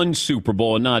had 1 Super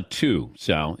Bowl and not 2,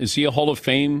 Sal, is he a Hall of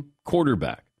Fame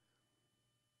quarterback?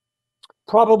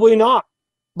 Probably not.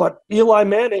 But Eli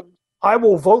Manning, I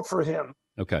will vote for him.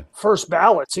 Okay. First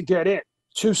ballot to get in.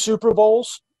 2 Super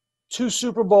Bowls, 2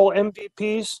 Super Bowl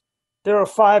MVPs. There are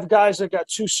 5 guys that got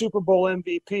 2 Super Bowl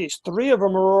MVPs. 3 of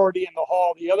them are already in the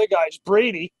Hall. The other guy's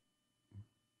Brady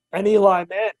and Eli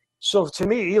Manning. So to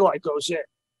me, Eli goes in.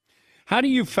 How do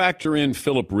you factor in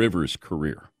Phillip Rivers'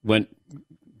 career when,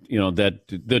 that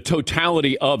the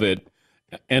totality of it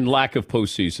and lack of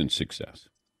postseason success?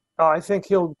 I think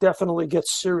he'll definitely get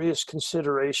serious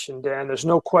consideration, Dan. There's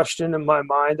no question in my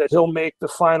mind that he'll make the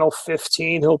final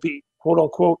 15. He'll be quote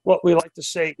unquote, what we like to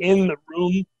say, in the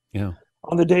room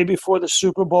on the day before the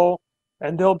Super Bowl.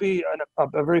 And there'll be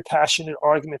a very passionate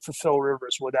argument for Phil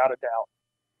Rivers, without a doubt.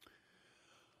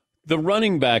 The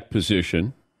running back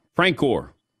position, Frank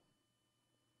Gore,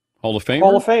 Hall of Fame.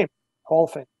 Hall of Fame.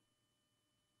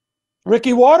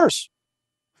 Ricky Waters.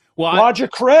 Well, Roger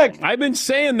Craig. I've been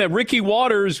saying that Ricky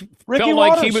Waters felt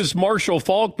like he was Marshall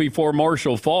Faulk before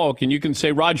Marshall Faulk, and you can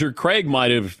say Roger Craig might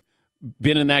have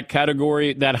been in that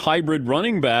category, that hybrid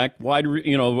running back,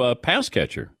 pass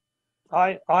catcher.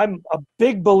 I'm a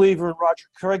big believer in Roger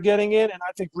Craig getting in, and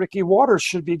I think Ricky Waters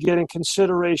should be getting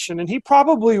consideration, and he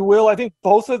probably will. I think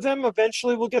both of them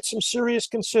eventually will get some serious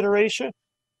consideration.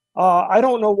 I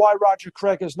don't know why Roger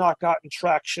Craig has not gotten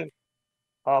traction,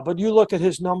 but you look at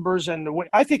his numbers and the way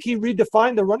I think he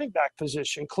redefined the running back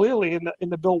position clearly in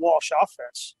the Bill Walsh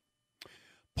offense.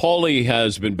 Paulie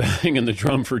has been banging the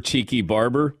drum for Tiki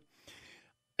Barber,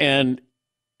 and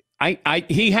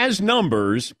he has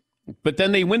numbers. But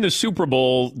then they win the Super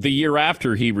Bowl the year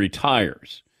after he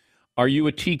retires. Are you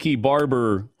a Tiki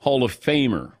Barber Hall of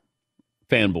Famer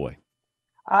fanboy?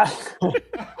 I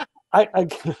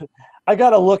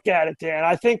got to look at it, Dan.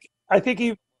 I think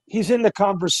he's in the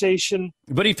conversation.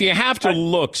 But if you have to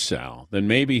look, Sal, then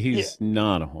maybe he's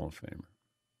not a Hall of Famer.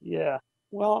 Yeah.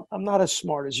 Well, I'm not as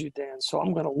smart as you, Dan, so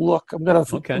I'm going to look. I'm going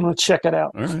to check it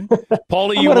out. All right.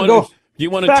 Paulie, you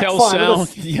want to tell Sal?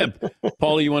 Yeah,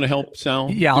 Paulie, you want to help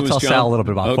Sal? Yeah, I'll tell Sal a little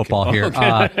bit about football here.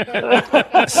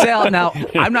 Okay. Sal, now,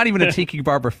 I'm not even a Tiki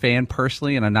Barber fan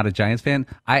personally, and I'm not a Giants fan.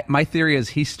 My theory is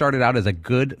he started out as a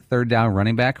good third down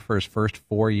running back for his first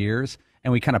 4 years,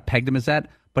 and we kind of pegged him as that.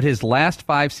 But his last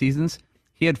 5 seasons,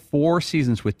 he had 4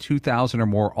 seasons with 2,000 or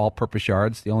more all-purpose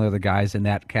yards. The only other guys in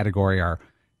that category are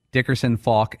Dickerson,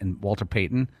 Falk, and Walter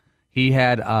Payton. He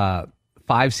had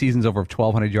 5 seasons over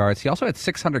 1,200 yards. He also had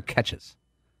 600 catches,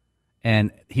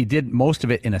 and he did most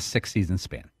of it in a 6-season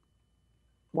span.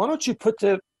 Why don't you put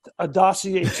a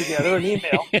dossier together, an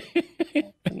email,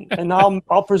 and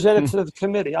I'll present it to the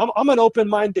committee. I'm an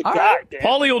open-minded guy, right. Dan.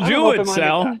 Paulie will do it,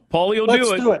 Sal. Paulie will do it.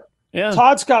 Let's do it. Yeah.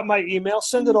 Todd's got my email.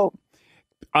 Send it over.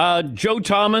 Joe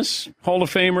Thomas, Hall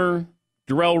of Famer.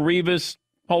 Darrelle Revis,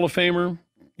 Hall of Famer.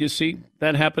 You see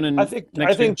that happening? I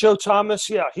think Joe Thomas.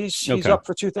 Yeah, he's up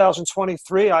for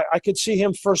 2023. I could see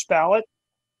him first ballot,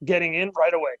 getting in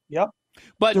right away. Yep.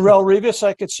 But Darrelle Revis,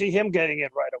 I could see him getting in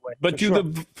right away. But do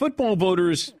the football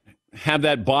voters have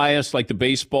that bias like the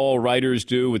baseball writers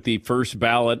do with the first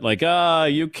ballot? Like,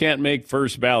 you can't make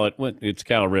first ballot. What? It's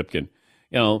Cal Ripken.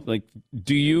 Like,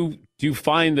 do you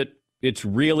find that it's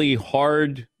really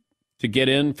hard to get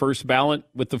in first ballot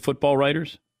with the football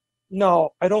writers? No,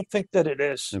 I don't think that it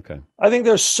is. Okay. I think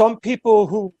there's some people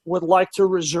who would like to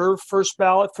reserve first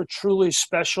ballot for truly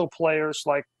special players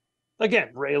like, again,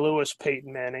 Ray Lewis,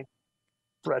 Peyton Manning,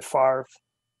 Brett Favre,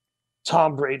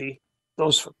 Tom Brady.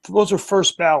 Those are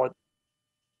first ballot.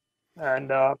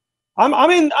 And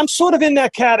I'm sort of in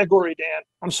that category, Dan.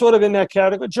 I'm sort of in that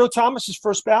category. Joe Thomas is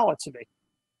first ballot to me.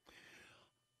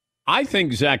 I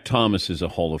think Zach Thomas is a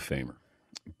Hall of Famer,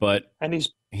 but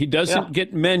he doesn't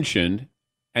get mentioned.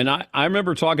 And I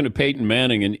remember talking to Peyton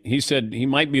Manning, and he said he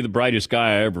might be the brightest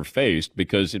guy I ever faced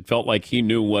because it felt like he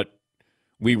knew what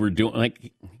we were doing.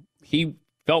 Like he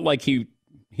felt like he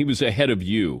was ahead of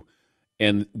you,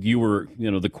 and you were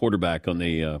the quarterback on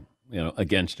the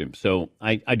against him. So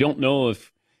I don't know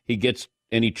if he gets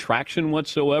any traction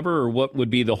whatsoever, or what would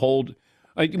be the hold.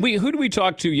 Who did we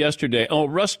talk to yesterday? Oh,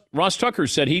 Ross Tucker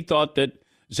said he thought that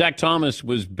Zach Thomas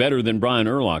was better than Brian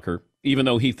Urlacher, even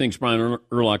though he thinks Brian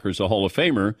Urlacher is a Hall of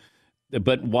Famer.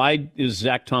 But why does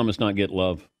Zach Thomas not get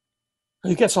love?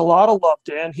 He gets a lot of love,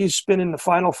 Dan. He's been in the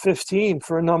final 15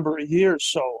 for a number of years.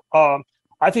 So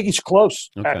I think he's close,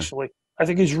 actually. I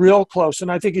think he's real close,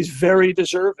 and I think he's very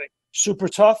deserving. Super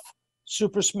tough,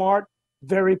 super smart,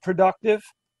 very productive.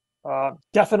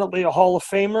 Definitely a Hall of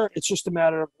Famer. It's just a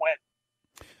matter of when.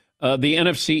 The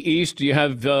NFC East, do you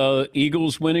have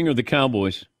Eagles winning or the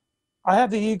Cowboys? I have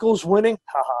the Eagles winning.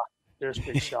 Haha, there's a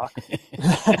big shock.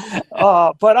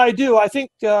 But I do. I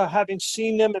think having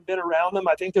seen them and been around them,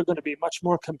 I think they're going to be much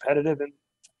more competitive. And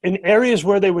in areas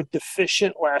where they were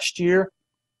deficient last year,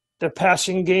 their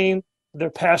passing game, their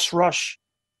pass rush,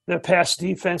 their pass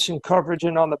defense and coverage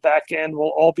and on the back end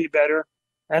will all be better.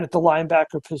 And at the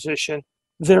linebacker position,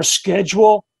 their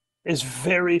schedule is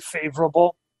very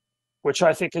favorable, which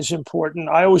I think is important.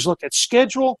 I always look at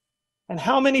schedule and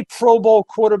how many Pro Bowl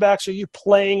quarterbacks are you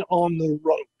playing on the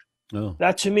road? Oh.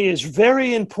 That to me is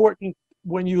very important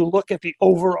when you look at the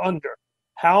over-under.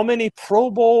 How many Pro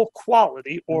Bowl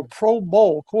quality or Pro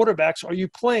Bowl quarterbacks are you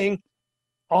playing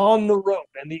on the road?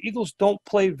 And the Eagles don't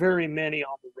play very many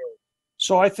on the road.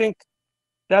 So I think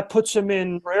that puts them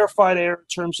in rarefied air in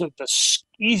terms of the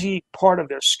easy part of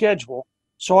their schedule.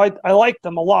 So I like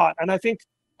them a lot. And I think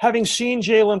having seen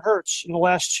Jalen Hurts in the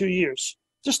last 2 years,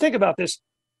 just think about this.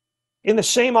 In the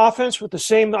same offense with the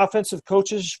same offensive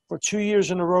coaches for 2 years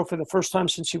in a row for the first time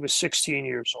since he was 16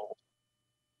 years old.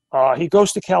 He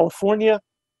goes to California.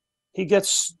 He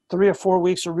gets 3 or 4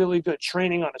 weeks of really good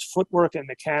training on his footwork and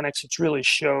mechanics. It's really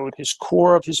showed. His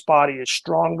core of his body is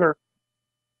stronger.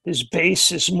 His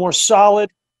base is more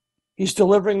solid. He's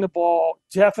delivering the ball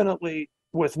definitely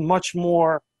with much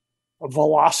more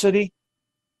velocity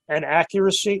and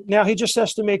accuracy. Now he just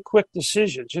has to make quick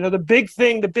decisions.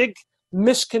 The big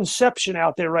misconception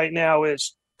out there right now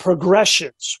is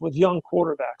progressions with young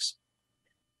quarterbacks.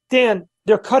 Dan,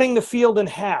 they're cutting the field in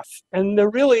half, and there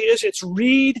really is. It's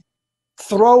read,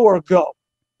 throw, or go.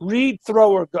 Read,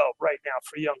 throw, or go right now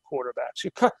for young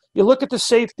quarterbacks. You look at the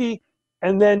safety,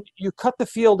 and then you cut the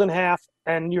field in half,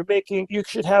 and you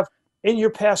should have in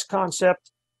your pass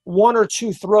concept 1 or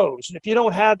 2 throws. And if you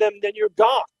don't have them, then you're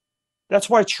gone. That's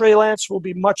why Trey Lance will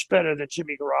be much better than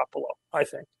Jimmy Garoppolo, I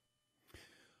think.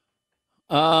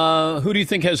 Who do you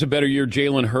think has a better year,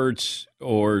 Jalen Hurts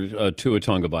or Tua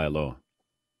Tagovailoa?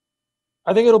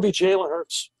 I think it'll be Jalen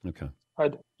Hurts. Okay.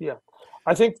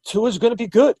 I think Tua's going to be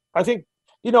good. I think,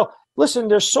 listen,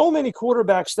 there's so many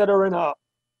quarterbacks that are in a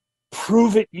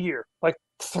prove-it year. Like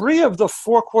 3 of the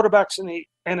 4 quarterbacks in the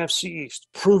NFC East,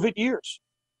 prove-it years.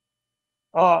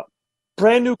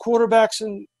 Brand new quarterbacks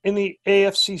in the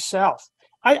AFC South.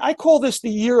 I call this the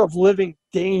year of living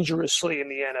dangerously in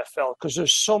the NFL because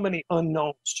there's so many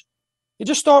unknowns. You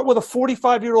just start with a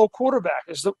 45-year-old quarterback.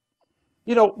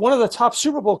 One of the top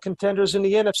Super Bowl contenders in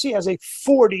the NFC has a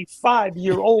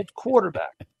 45-year-old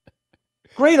quarterback.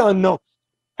 Great unknown.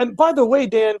 And by the way,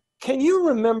 Dan, can you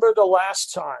remember the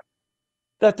last time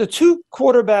that the 2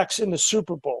 quarterbacks in the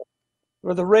Super Bowl,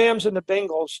 or the Rams and the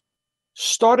Bengals,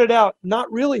 started out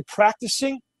not really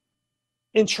practicing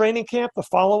in training camp the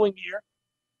following year?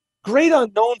 Great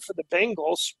unknown for the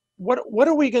Bengals. What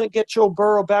are we going to get Joe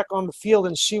Burrow back on the field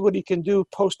and see what he can do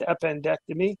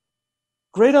post-appendectomy?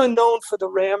 Great unknown for the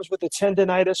Rams with the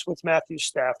tendonitis with Matthew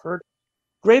Stafford.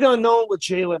 Great unknown with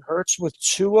Jalen Hurts, with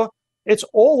Tua. It's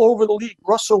all over the league.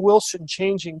 Russell Wilson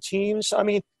changing teams. I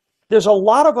mean, there's a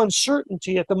lot of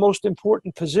uncertainty at the most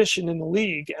important position in the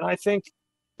league, and I think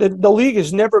that the league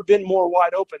has never been more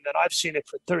wide open than I've seen it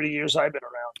for 30 years I've been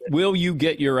around it. Will you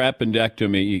get your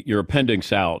appendectomy, your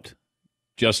appendix out,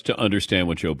 just to understand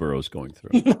what Joe Burrow is going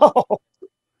through?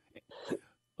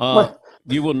 No.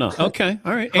 You will not. Okay.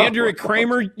 All right. Andrea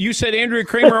Kramer, you said Andrea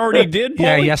Kramer already did?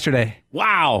 Yeah, yesterday.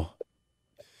 Wow.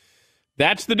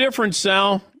 That's the difference,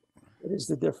 Sal. It is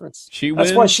the difference. She That's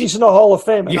wins. why she's in the Hall of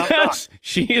Fame. Yes,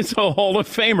 she is a Hall of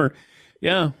Famer.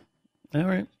 Yeah. All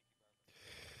right.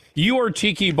 You are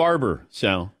Tiki Barber,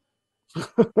 Sal.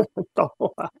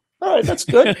 All right, that's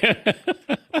good.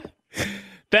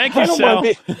 Thank you, Sal.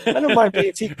 I don't mind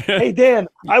being Tiki. Hey, Dan,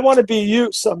 I want to be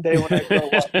you someday when I grow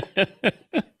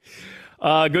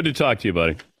up. Good to talk to you,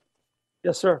 buddy.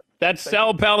 Yes, sir. That's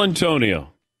Sal Paolantonio.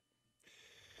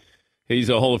 He's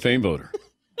a Hall of Fame voter.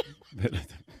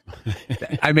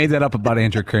 I made that up about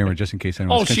Andrew Kramer just in case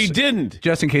anyone's she didn't.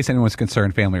 Just in case anyone's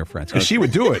concerned, family or friends. Because she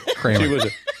would do it, Kramer. She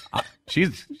would.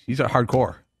 She's a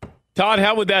hardcore. Todd,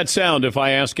 how would that sound if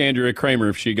I asked Andrea Kramer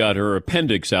if she got her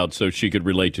appendix out so she could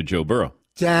relate to Joe Burrow?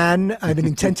 Dan, I'm in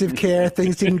intensive care.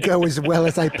 Things didn't go as well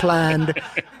as I planned.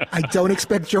 I don't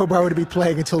expect Joe Burrow to be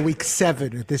playing until week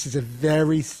 7. This is a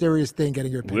very serious thing,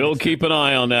 getting your appendix We'll out. keep an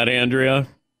eye on that, Andrea.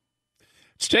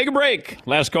 Let's take a break.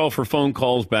 Last call for phone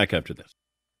calls. Back after this.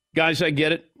 Guys, I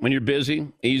get it. When you're busy,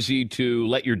 easy to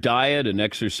let your diet and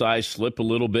exercise slip a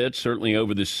little bit. Certainly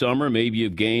over the summer, maybe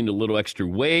you've gained a little extra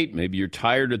weight. Maybe you're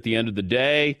tired at the end of the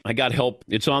day. I got help.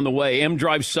 It's on the way.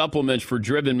 M-Drive supplements for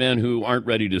driven men who aren't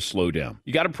ready to slow down.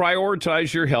 You got to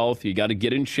prioritize your health. You got to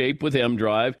get in shape with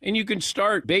M-Drive. And you can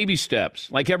start baby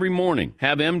steps, like every morning.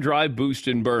 Have M-Drive Boost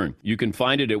and Burn. You can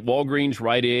find it at Walgreens,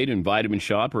 Rite Aid, and Vitamin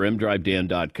Shop or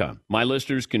mdrivedan.com. My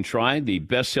listeners can try the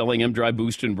best-selling M-Drive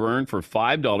Boost and Burn for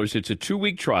 $5. It's a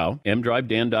 2-week trial.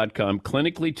 mdrivedan.com,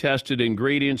 clinically tested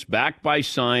ingredients backed by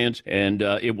science, and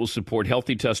it will support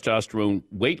healthy testosterone,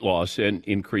 weight loss, and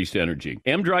increased energy.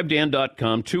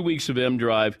 mdrivedan.com, 2 weeks of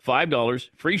M-Drive, $5,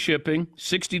 free shipping,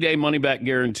 60-day money-back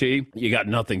guarantee. You got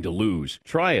nothing to lose.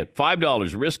 Try it.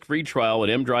 $5 risk-free trial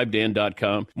at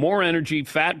mdrivedan.com. More energy,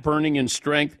 fat burning, and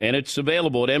strength, and it's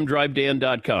available at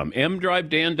mdrivedan.com.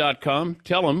 mdrivedan.com.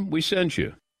 Tell them we sent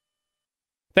you.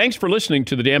 Thanks for listening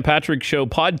to the Dan Patrick Show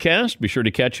podcast. Be sure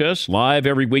to catch us live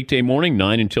every weekday morning,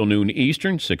 9 until noon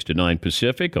Eastern, 6 to 9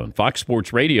 Pacific on Fox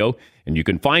Sports Radio. And you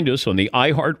can find us on the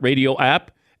iHeartRadio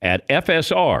app, at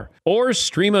FSR or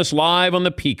stream us live on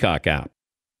the Peacock app.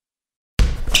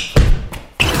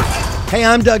 Hey,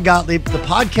 I'm Doug Gottlieb. The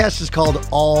podcast is called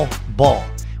All Ball.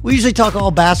 We usually talk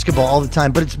all basketball all the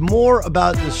time, but it's more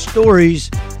about the stories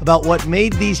about what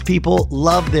made these people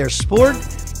love their sport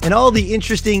and all the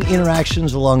interesting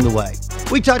interactions along the way.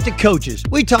 We talk to coaches.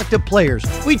 We talk to players.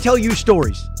 We tell you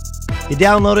stories. You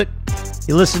download it.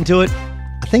 You listen to it.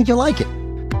 I think you'll like it.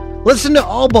 Listen to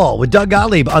All Ball with Doug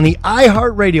Gottlieb on the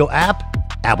iHeartRadio app,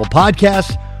 Apple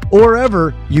Podcasts, or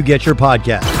wherever you get your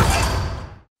podcasts.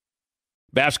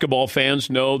 Basketball fans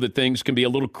know that things can be a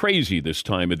little crazy this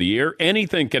time of the year.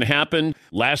 Anything can happen.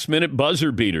 Last-minute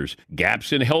buzzer beaters,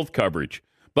 gaps in health coverage.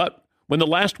 But when the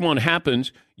last one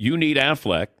happens, you need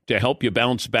Aflac to help you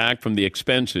bounce back from the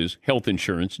expenses health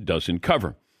insurance doesn't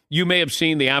cover. You may have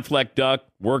seen the Aflac Duck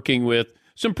working with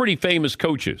some pretty famous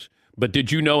coaches. But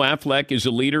did you know Aflac is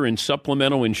a leader in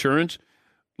supplemental insurance?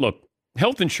 Look,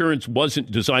 health insurance wasn't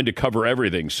designed to cover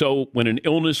everything. So when an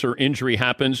illness or injury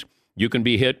happens, you can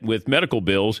be hit with medical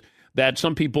bills that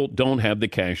some people don't have the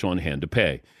cash on hand to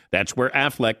pay. That's where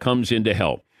Aflac comes in to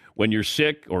help. When you're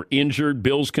sick or injured,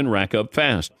 bills can rack up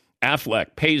fast.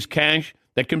 Aflac pays cash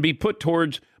that can be put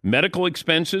towards medical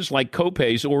expenses like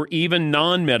copays or even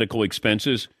non-medical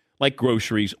expenses like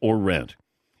groceries or rent.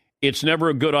 It's never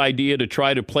a good idea to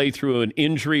try to play through an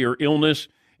injury or illness,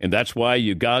 and that's why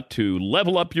you got to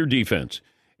level up your defense.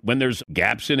 When there's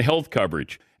gaps in health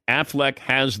coverage, Aflac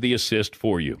has the assist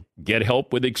for you. Get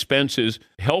help with expenses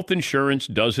health insurance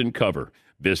doesn't cover.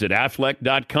 Visit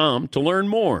Aflac.com to learn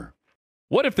more.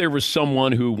 What if there was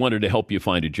someone who wanted to help you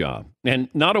find a job? And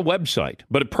not a website,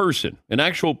 but a person, an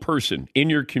actual person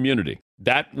in your community.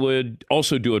 That would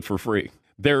also do it for free.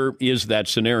 There is that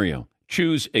scenario.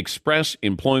 Choose Express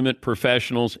Employment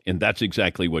Professionals, and that's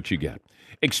exactly what you get.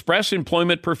 Express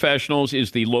Employment Professionals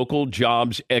is the local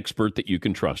jobs expert that you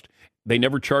can trust. They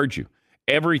never charge you.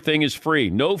 Everything is free.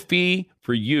 No fee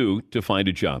for you to find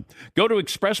a job. Go to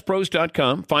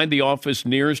expresspros.com, find the office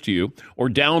nearest to you, or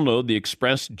download the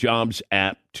Express Jobs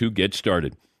app to get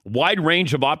started. Wide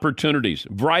range of opportunities,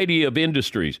 variety of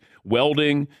industries,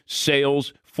 welding,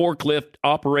 sales, forklift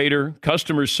operator,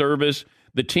 customer service.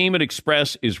 The team at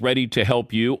Express is ready to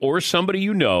help you or somebody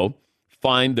you know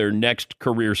find their next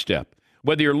career step.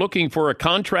 Whether you're looking for a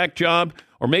contract job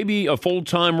or maybe a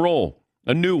full-time role,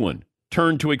 a new one,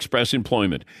 turn to Express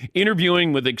Employment.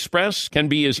 Interviewing with Express can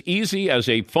be as easy as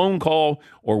a phone call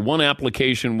or one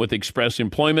application with Express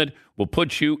Employment will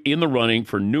put you in the running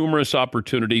for numerous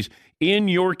opportunities in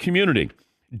your community.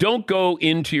 Don't go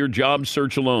into your job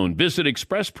search alone. Visit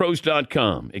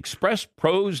expresspros.com.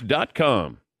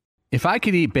 expresspros.com. If I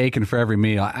could eat bacon for every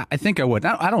meal, I think I would.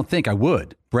 I don't think I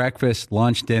would. Breakfast,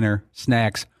 lunch, dinner,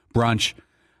 snacks, brunch.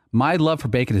 My love for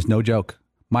bacon is no joke.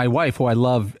 My wife, who I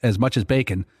love as much as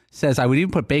bacon, says I would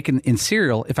even put bacon in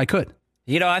cereal if I could.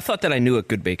 You know, I thought that I knew what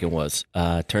good bacon was.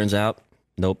 Turns out,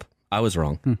 nope, I was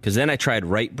wrong. Because then I tried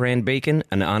Right Brand bacon,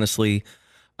 and honestly,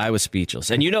 I was speechless.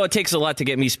 And you know it takes a lot to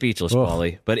get me speechless,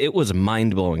 Paulie, but it was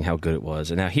mind-blowing how good it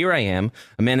was. And now here I am,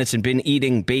 a man that's been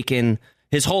eating bacon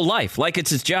his whole life, like it's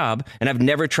his job, and I've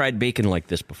never tried bacon like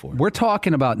this before. We're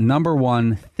talking about number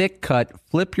one, thick-cut,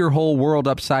 flip your whole world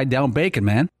upside-down bacon,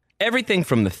 man. Everything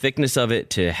from the thickness of it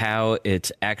to how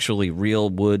it's actually real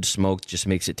wood smoked just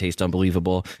makes it taste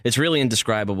unbelievable. It's really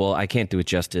indescribable. I can't do it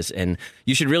justice, and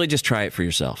you should really just try it for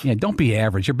yourself. Yeah, don't be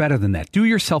average. You're better than that. Do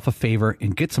yourself a favor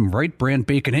and get some Right Brand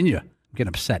bacon in you. Get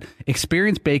upset.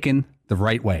 Experience bacon the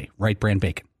right way. Right Brand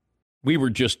bacon. We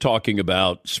were just talking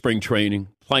about spring training,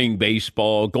 playing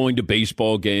baseball, going to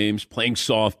baseball games, playing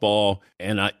softball,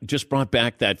 and I just brought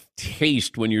back that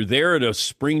taste when you're there at a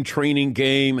spring training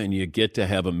game and you get to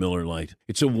have a Miller Lite.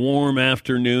 It's a warm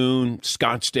afternoon,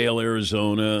 Scottsdale,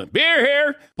 Arizona. Beer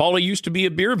here! Paulie used to be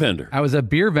a beer vendor. I was a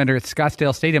beer vendor at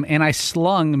Scottsdale Stadium, and I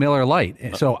slung Miller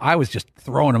Lite, so I was just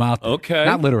throwing them out there. Okay.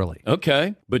 Not literally.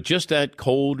 Okay, but just that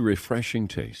cold, refreshing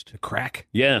taste. The crack?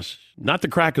 Yes, not the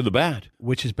crack of the bat.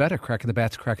 Which is better, crack of the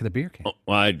bat's crack of the beer can?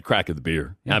 Oh, I'd crack of the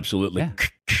beer. Yeah. Absolutely. Yeah.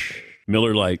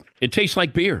 Miller Lite. It tastes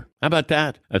like beer. How about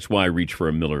that? That's why I reach for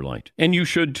a Miller Lite. And you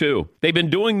should too. They've been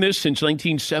doing this since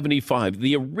 1975.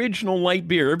 The original light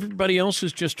beer. Everybody else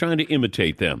is just trying to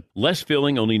imitate them. Less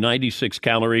filling, only 96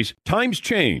 calories. Times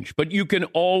change, but you can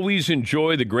always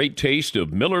enjoy the great taste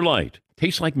of Miller Lite.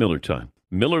 Tastes like Miller time.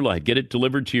 Miller Lite. Get it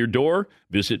delivered to your door.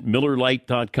 Visit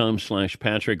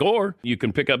MillerLite.com/Patrick. Or you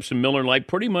can pick up some Miller Lite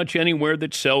pretty much anywhere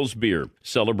that sells beer.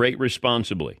 Celebrate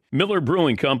responsibly. Miller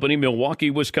Brewing Company, Milwaukee,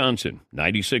 Wisconsin.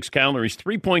 96 calories,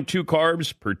 3.2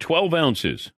 carbs per 12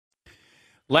 ounces.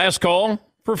 Last call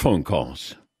for phone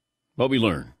calls. What we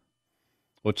learn.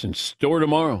 What's in store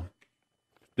tomorrow.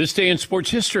 This day in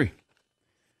sports history.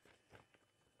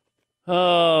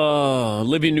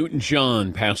 Olivia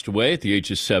Newton-John passed away at the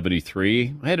age of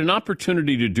 73. I had an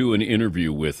opportunity to do an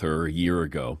interview with her a year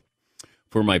ago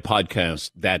for my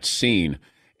podcast, That Scene.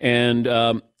 And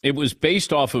it was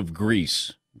based off of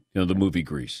Grease, the movie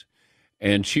Grease.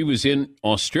 And she was in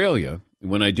Australia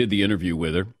when I did the interview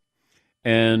with her.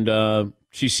 And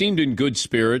she seemed in good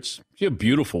spirits. She's a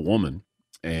beautiful woman.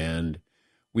 And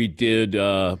we did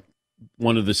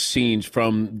one of the scenes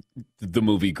from the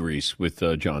movie Grease with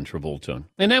John Travolta.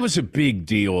 And that was a big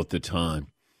deal at the time.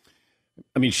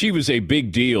 I mean, she was a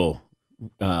big deal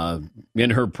in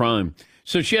her prime.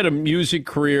 So she had a music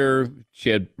career. She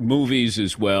had movies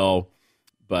as well,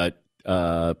 but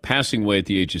passing away at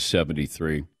the age of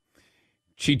 73.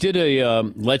 She did a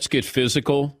Let's Get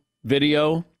Physical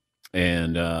video,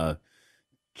 and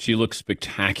she looked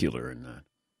spectacular in that.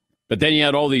 But then you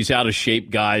had all these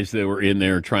out-of-shape guys that were in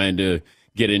there trying to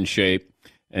get in shape,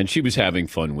 and she was having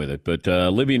fun with it. But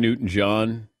Olivia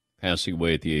Newton-John passing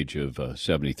away at the age of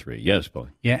 73. Yes, Paul.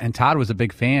 Yeah, and Todd was a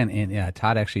big fan, and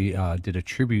Todd actually did a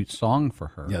tribute song for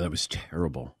her. Yeah, that was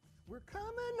terrible.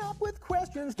 Up with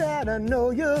questions that I know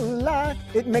you like.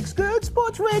 It makes good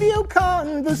sports radio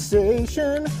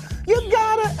conversation. You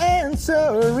gotta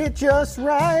answer it just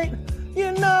right.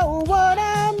 You know what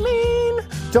I mean.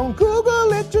 Don't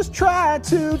Google it, just try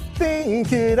to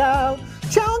think it out.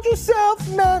 Challenge yourself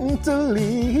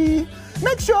mentally.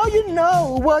 Make sure you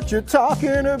know what you're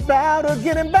talking about, or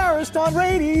get embarrassed on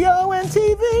radio and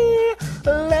TV.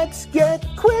 Let's get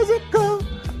quizzical,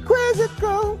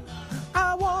 quizzical.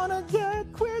 I wanna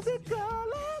get quizzical.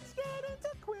 Let's get into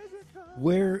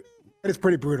quizzical. It's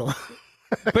pretty brutal.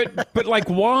 But like,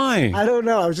 why? I don't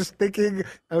know. I was just thinking.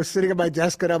 I was sitting at my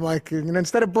desk and I'm like,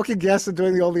 instead of booking guests and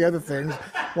doing all the other things,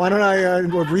 why don't I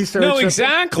research? No,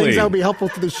 exactly. Things that would be helpful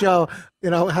to the show.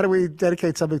 How do we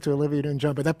dedicate something to Olivia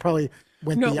Newton-John? But that probably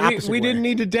went the opposite way. We didn't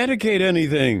need to dedicate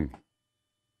anything.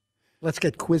 Let's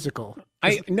get quizzical.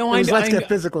 Let's get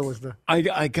physical was the.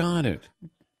 I got it.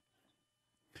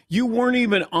 You weren't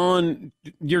even on.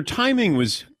 Your timing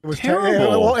was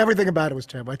terrible. Well, everything about it was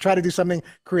terrible. I tried to do something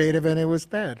creative, and it was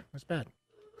bad. It was bad.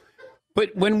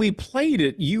 But when we played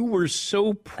it, you were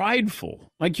so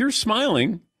prideful. Like, you're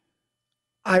smiling.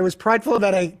 I was prideful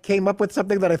that I came up with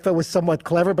something that I thought was somewhat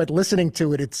clever, but listening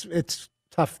to it, it's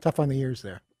tough on the ears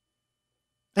there,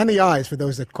 and the eyes for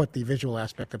those that caught the visual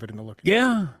aspect of it in the look.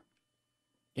 Yeah.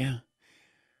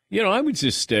 I would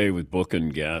just stay with booking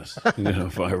guests,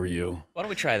 if I were you. Why don't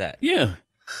we try that? Yeah.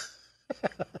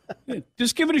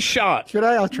 Just give it a shot. Should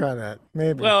I? I'll try that.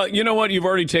 Maybe. Well, you know what? You've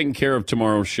already taken care of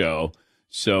tomorrow's show,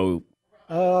 so.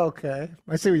 Oh, okay.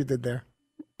 I see what you did there.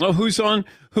 Oh, who's on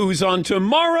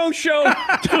tomorrow's show?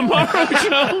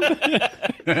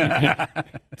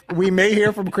 We may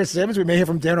hear from Chris Sims. We may hear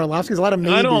from Dan Orlovsky. There's a lot of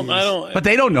maybes. I don't. But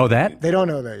they don't know that. They don't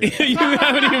know that yet.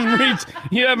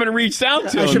 You haven't reached out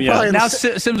to them yet. Now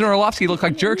Sims and Orlovsky look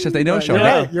like jerks if they know show.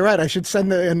 You're right. I should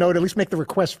send a note. At least make the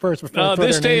request first before.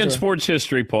 This day in sports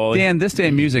history, Paul. Dan, this day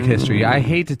in music history. I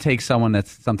hate to take something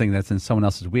that's in someone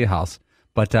else's wheelhouse,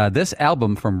 but this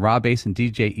album from Rob Bass and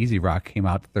DJ Easy Rock came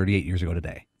out 38 years ago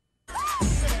today.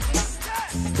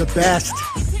 The best.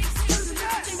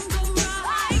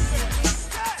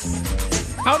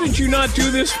 How did you not do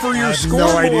this for your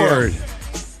scoreboard? No idea.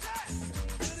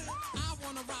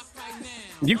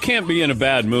 You can't be in a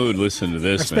bad mood listening to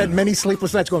this. I spent many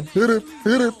sleepless nights going.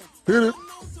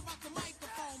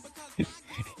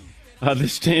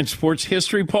 This day in sports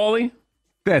history, Paulie?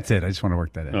 That's it. I just want to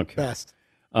work that in. Okay. Best.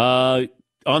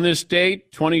 On this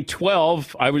date,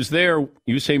 2012, I was there.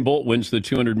 Usain Bolt wins the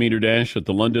 200-meter dash at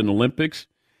the London Olympics.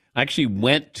 I actually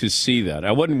went to see that.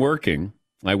 I wasn't working.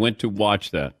 I went to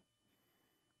watch that.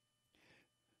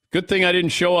 Good thing I didn't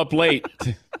show up late.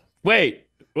 Wait,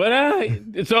 what?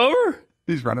 It's over?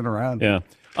 He's running around. Yeah.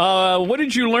 What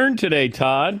did you learn today,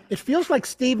 Todd? It feels like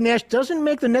Steve Nash doesn't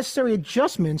make the necessary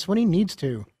adjustments when he needs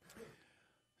to.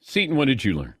 Seton, what did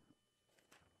you learn?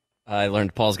 I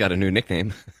learned Paul's got a new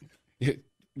nickname.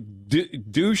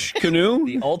 Douche canoe?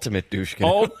 The ultimate douche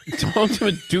canoe.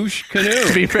 Ultimate douche canoe.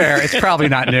 To be fair, it's probably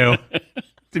not new.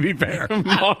 To be fair.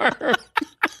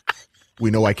 We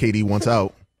know why KD wants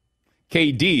out.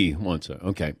 KD wants out.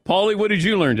 Okay. Paulie, what did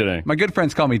you learn today? My good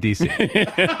friends call me DC.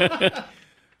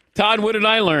 Todd, what did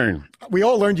I learn? We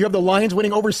all learned you have the Lions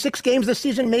winning over 6 games this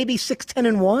season, maybe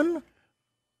 6-10-1.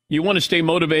 You want to stay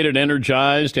motivated,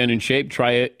 energized, and in shape?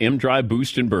 Try M-Drive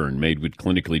Boost and Burn, made with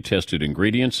clinically tested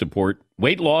ingredients. Support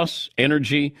weight loss,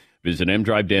 energy. Visit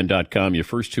mdrivedan.com. Your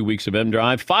first 2 weeks of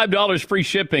M-Drive, $5 free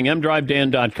shipping,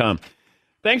 mdrivedan.com.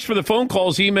 Thanks for the phone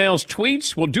calls, emails,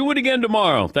 tweets. We'll do it again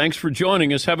tomorrow. Thanks for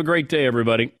joining us. Have a great day,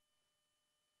 everybody.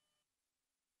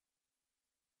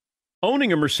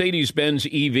 Owning a Mercedes-Benz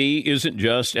EV isn't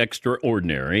just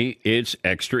extraordinary, it's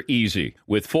extra easy.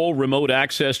 With full remote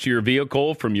access to your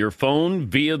vehicle from your phone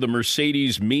via the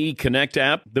Mercedes Me Connect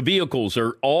app, the vehicles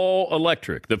are all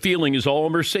electric. The feeling is all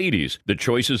Mercedes. The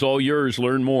choice is all yours.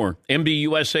 Learn more.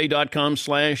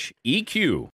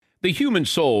 MBUSA.com/EQ. The human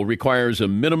soul requires a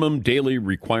minimum daily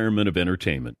requirement of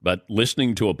entertainment, but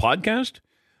listening to a podcast,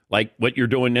 like what you're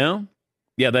doing now,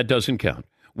 yeah, that doesn't count.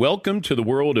 Welcome to the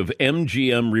world of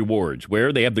MGM Rewards,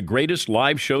 where they have the greatest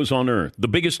live shows on earth, the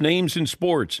biggest names in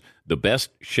sports, the best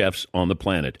chefs on the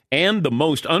planet, and the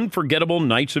most unforgettable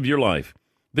nights of your life.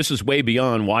 This is way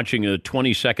beyond watching a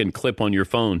 20-second clip on your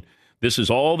phone. This is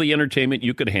all the entertainment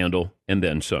you could handle, and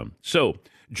then some. So,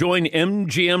 join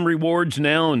MGM Rewards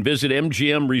now and visit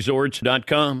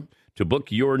MGMResorts.com to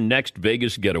book your next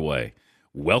Vegas getaway.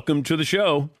 Welcome to the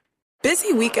show.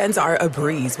 Busy weekends are a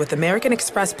breeze with American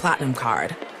Express Platinum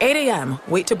Card. 8 a.m.,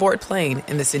 wait to board plane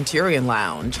in the Centurion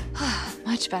Lounge.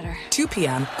 Much better. 2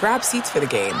 p.m., grab seats for the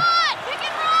game.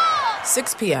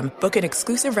 6 p.m., book an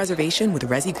exclusive reservation with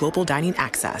Resi Global Dining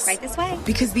Access. Right this way.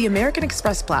 Because the American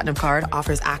Express Platinum Card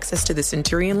offers access to the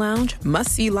Centurion Lounge,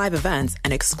 must-see live events,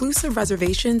 and exclusive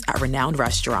reservations at renowned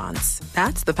restaurants.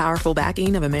 That's the powerful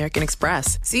backing of American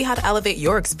Express. See how to elevate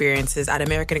your experiences at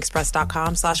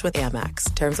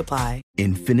americanexpress.com/withAmex. Terms apply.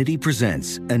 Infiniti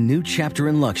presents a new chapter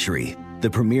in luxury. The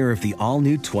premiere of the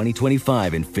all-new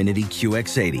 2025 Infiniti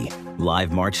QX80.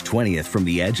 Live March 20th from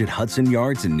the Edge at Hudson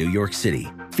Yards in New York City.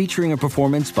 Featuring a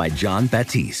performance by John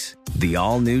Batiste. The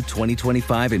all-new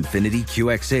 2025 Infiniti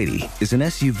QX80 is an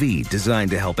SUV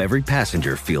designed to help every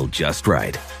passenger feel just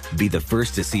right. Be the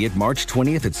first to see it March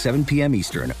 20th at 7 p.m.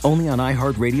 Eastern, only on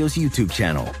iHeartRadio's YouTube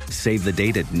channel. Save the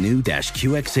date at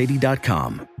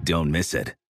new-QX80.com. Don't miss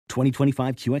it.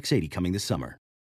 2025 QX80 coming this summer.